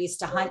grandfather used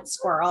to hunt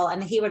squirrel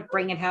and he would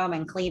bring it home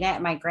and clean it.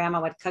 And my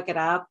grandma would cook it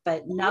up,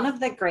 but none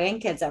of the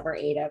grandkids ever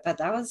ate it. But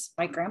that was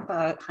my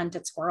grandpa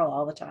hunted squirrel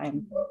all the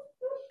time.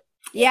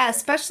 Yeah,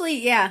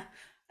 especially yeah,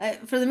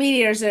 for the meat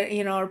eaters,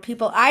 or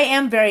people. I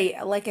am very,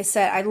 like I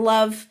said, I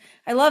love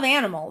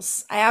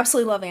animals. I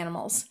absolutely love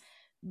animals,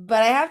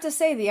 but I have to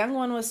say the young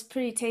one was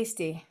pretty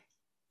tasty.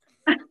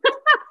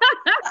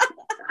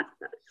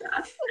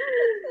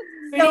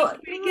 So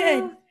Pretty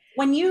good.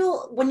 when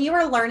you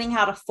were learning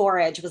how to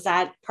forage, was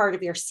that part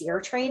of your seer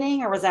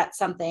training or was that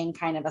something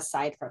kind of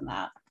aside from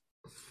that?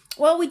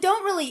 Well, we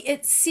don't really.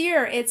 It's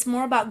SEER. It's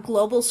more about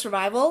global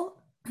survival,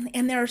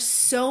 and there are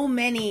so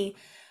many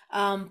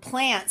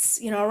plants,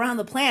 around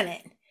the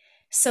planet.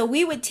 So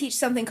we would teach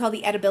something called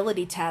the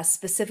edibility test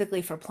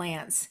specifically for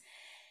plants.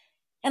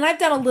 And I've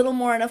done a little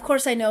more, and of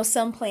course, I know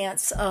some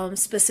plants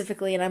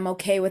specifically, and I'm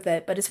okay with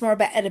it. But it's more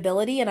about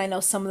edibility, and I know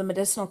some of the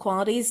medicinal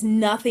qualities.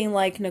 Nothing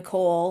like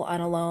Nicole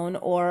on Alone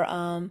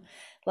or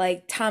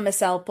like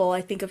Thomas Alpel.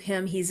 I think of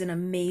him; he's an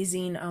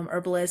amazing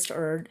herbalist.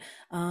 Or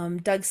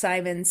Doug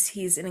Simons,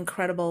 he's an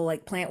incredible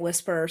like plant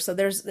whisperer. So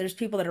there's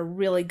people that are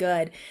really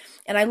good,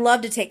 and I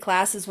love to take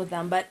classes with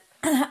them. But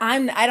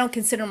I don't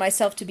consider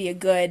myself to be a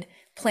good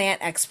plant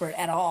expert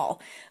at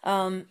all.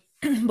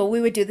 But we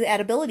would do the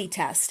edibility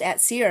test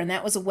at SEER, and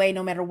that was a way,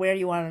 no matter where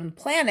you are on the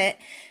planet,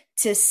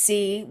 to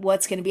see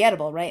what's going to be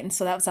edible, right? And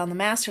so that was on the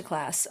master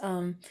class.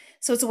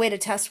 So it's a way to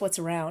test what's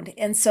around.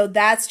 And so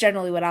that's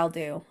generally what I'll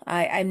do.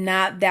 I'm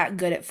not that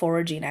good at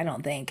foraging, I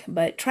don't think,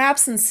 but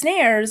traps and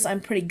snares, I'm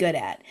pretty good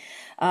at.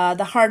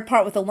 The hard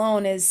part with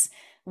Alone is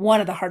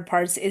one of the hard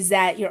parts is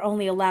that you're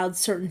only allowed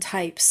certain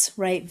types,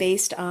 right?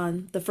 Based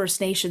on the First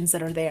Nations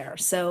that are there.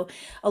 So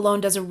Alone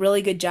does a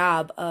really good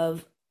job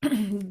of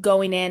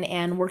going in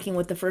and working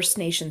with the First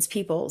Nations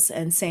peoples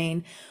and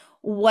saying,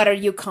 what are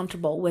you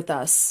comfortable with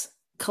us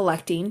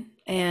collecting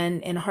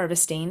and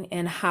harvesting,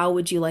 and how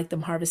would you like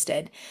them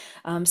harvested?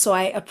 So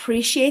I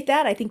appreciate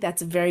that. I think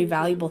that's a very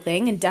valuable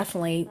thing, and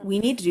definitely we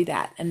need to do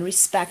that and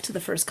respect the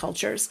first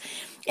cultures.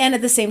 And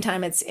at the same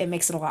time, it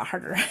makes it a lot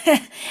harder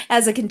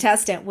as a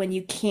contestant when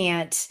you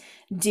can't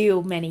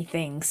do many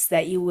things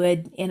that you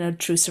would in a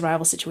true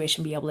survival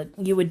situation be able to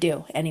you would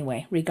do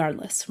anyway,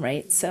 regardless,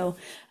 right? So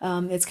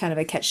it's kind of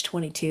a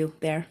catch-22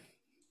 there.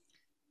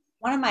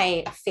 One of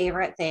my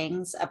favorite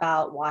things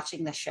about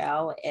watching the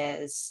show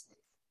is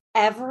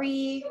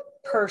every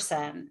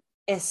person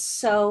is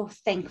so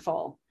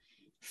thankful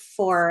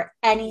for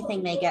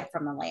anything they get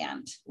from the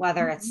land,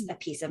 whether it's a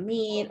piece of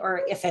meat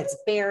or if it's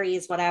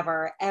berries,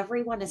 whatever.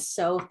 Everyone is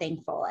so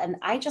thankful. And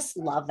I just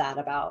love that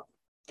about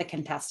the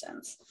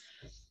contestants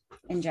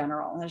in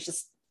general. There's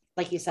just,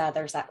 like you said,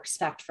 there's that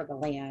respect for the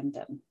land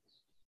and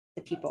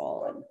the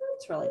people, and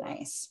it's really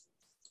nice.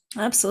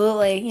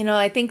 Absolutely.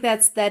 I think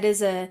that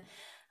is a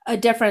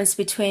difference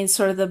between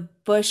sort of the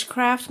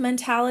bushcraft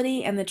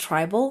mentality and the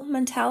tribal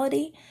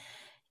mentality.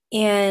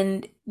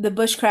 And the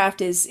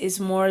bushcraft is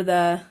more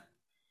the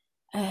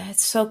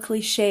it's so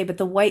cliche, but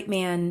the white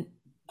man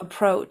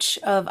approach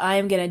of I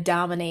am going to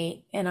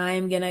dominate and I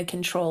am going to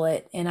control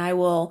it and I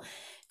will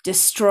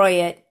destroy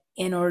it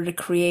in order to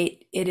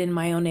create it in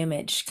my own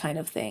image kind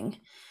of thing.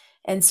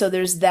 And so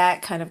there's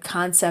that kind of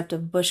concept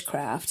of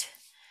bushcraft.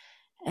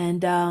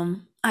 And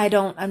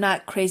I'm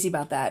not crazy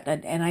about that.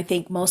 And I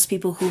think most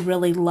people who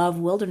really love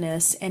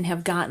wilderness and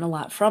have gotten a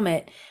lot from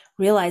it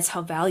realize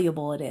how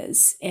valuable it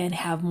is and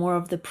have more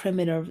of the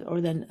primitive or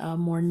the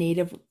more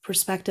native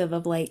perspective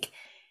of like,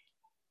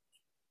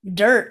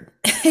 dirt.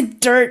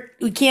 Dirt,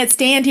 we can't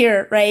stand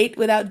here, right,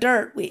 without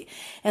dirt.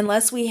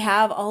 Unless we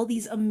have all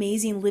these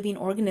amazing living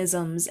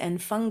organisms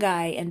and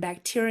fungi and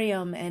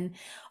bacterium and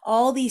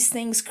all these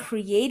things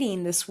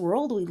creating this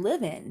world we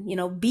live in.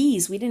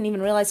 Bees, we didn't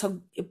even realize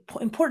how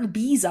important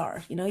bees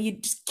are. You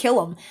just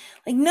kill them.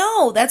 Like,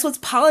 no, that's what's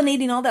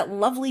pollinating all that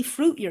lovely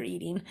fruit you're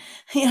eating.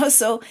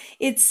 So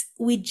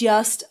we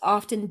just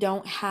often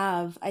don't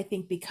have, I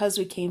think, because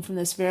we came from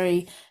this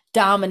very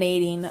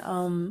dominating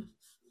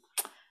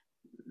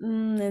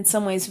in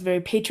some ways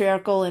very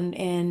patriarchal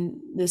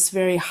and this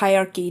very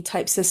hierarchy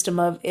type system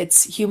of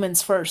it's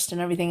humans first and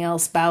everything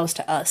else bows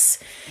to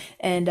us.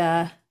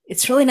 And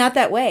it's really not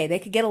that way. They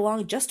could get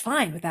along just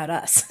fine without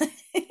us.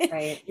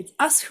 Right. It's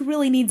us who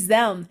really needs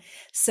them.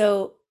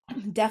 So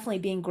definitely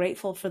being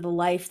grateful for the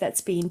life that's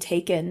being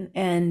taken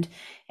and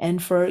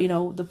for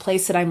the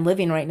place that I'm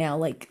living right now.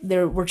 Like,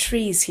 there were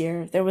trees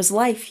here, there was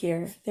life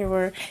here, there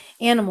were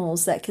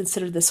animals that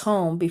considered this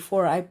home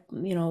before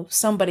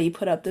somebody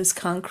put up this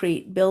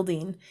concrete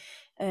building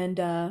and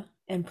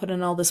put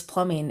in all this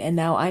plumbing, and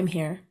now I'm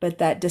here, but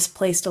that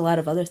displaced a lot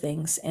of other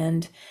things.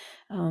 And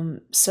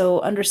so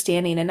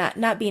understanding and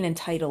not being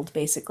entitled,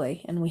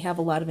 basically. And we have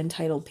a lot of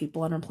entitled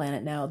people on our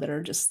planet now that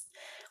are just,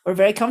 we're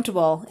very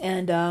comfortable,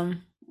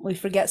 and we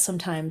forget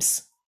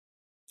sometimes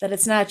that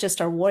it's not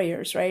just our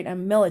warriors, right?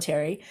 I'm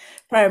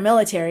prior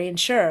military, and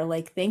sure,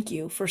 like, thank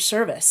you for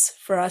service,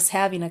 for us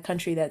having a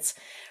country that's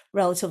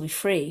relatively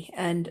free,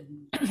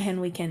 and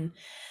and we can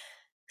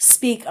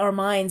speak our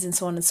minds and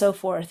so on and so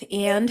forth.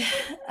 And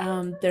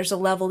there's a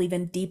level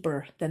even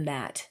deeper than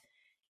that.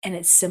 And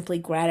it's simply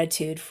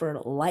gratitude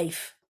for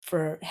life,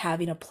 for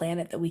having a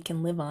planet that we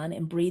can live on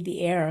and breathe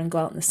the air and go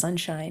out in the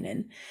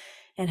sunshine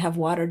and have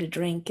water to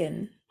drink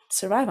and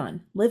survive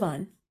on, live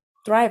on,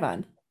 thrive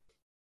on.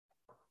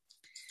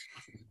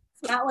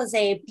 That was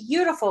a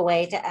beautiful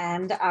way to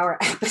end our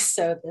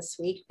episode this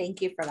week.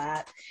 Thank you for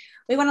that.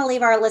 We want to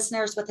leave our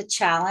listeners with a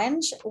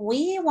challenge.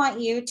 We want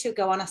you to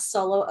go on a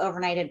solo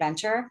overnight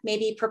adventure.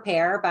 Maybe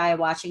prepare by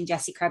watching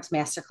Jessie Krebs'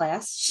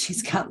 masterclass.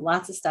 She's got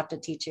lots of stuff to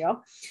teach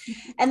you.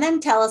 And then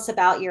tell us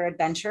about your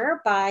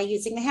adventure by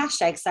using the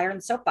hashtag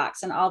Siren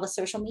Soapbox on all the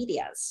social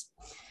medias.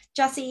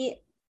 Jessie,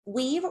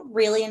 we've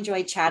really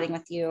enjoyed chatting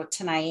with you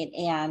tonight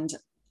and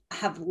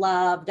have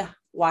loved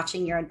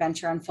watching your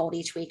adventure unfold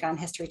each week on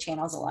History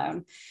Channel's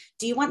Alone.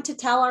 Do you want to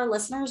tell our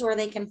listeners where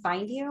they can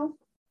find you?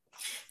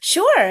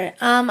 Sure.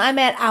 I'm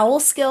at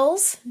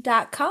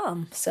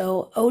owlskills.com.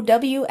 So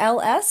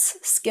OWLS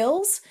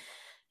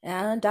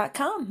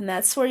skills.com. And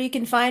that's where you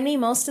can find me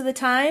most of the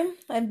time.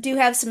 I do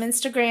have some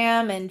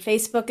Instagram and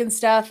Facebook and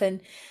stuff.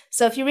 And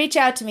so if you reach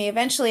out to me,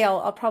 eventually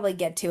I'll probably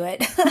get to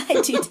it.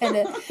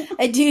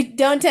 I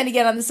don't tend to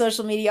get on the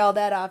social media all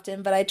that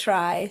often, but I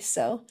try.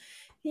 So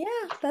yeah,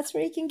 that's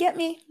where you can get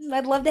me.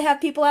 I'd love to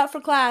have people out for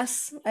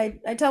class.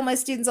 I tell my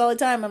students all the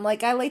time, I'm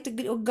like, I like to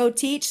go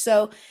teach.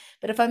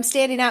 But if I'm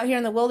standing out here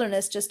in the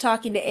wilderness just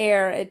talking to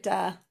air, it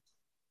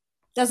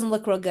doesn't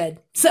look real good.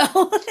 So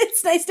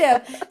it's nice to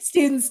have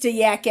students to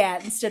yak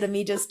at instead of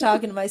me just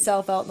talking to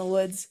myself out in the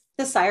woods.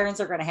 The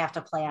Sirens are going to have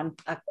to plan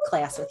a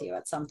class with you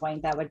at some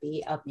point. That would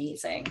be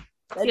amazing.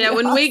 Yeah,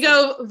 when we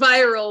go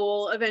viral,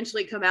 we'll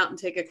eventually come out and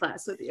take a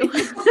class with you.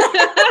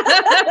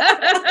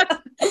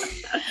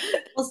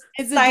 Well,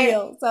 it's a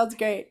deal. Sounds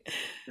great.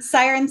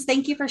 Sirens,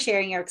 thank you for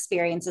sharing your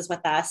experiences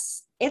with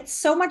us. It's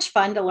so much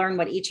fun to learn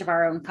what each of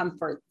our own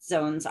comfort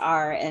zones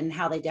are and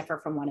how they differ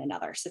from one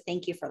another. So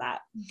thank you for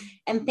that.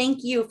 And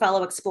thank you,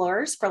 fellow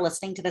explorers, for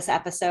listening to this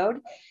episode.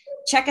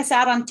 Check us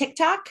out on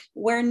TikTok.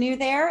 We're new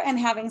there and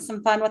having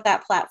some fun with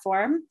that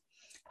platform.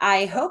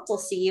 I hope we'll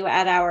see you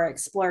at our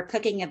Explore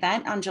Cooking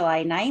event on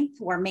July 9th.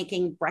 We're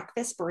making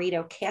breakfast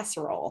burrito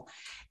casserole,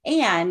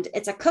 and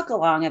it's a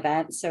cook-along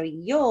event, so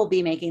you'll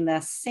be making the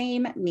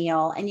same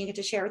meal, and you get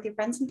to share it with your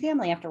friends and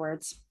family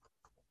afterwards.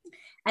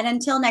 And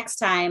until next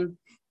time,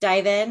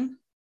 dive in,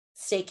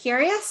 stay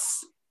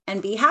curious,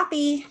 and be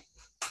happy.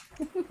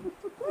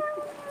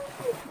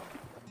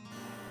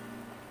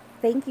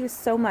 Thank you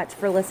so much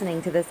for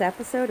listening to this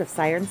episode of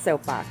Siren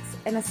Soapbox,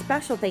 and a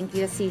special thank you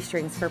to C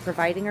Strings for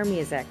providing our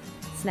music.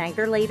 Snag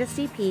their latest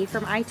EP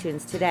from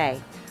iTunes today.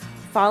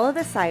 Follow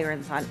the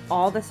Sirens on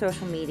all the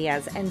social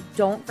medias, and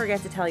don't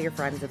forget to tell your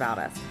friends about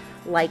us.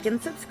 Like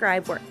and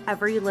subscribe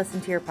wherever you listen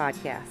to your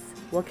podcasts.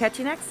 We'll catch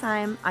you next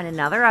time on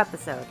another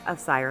episode of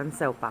Siren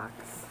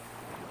Soapbox.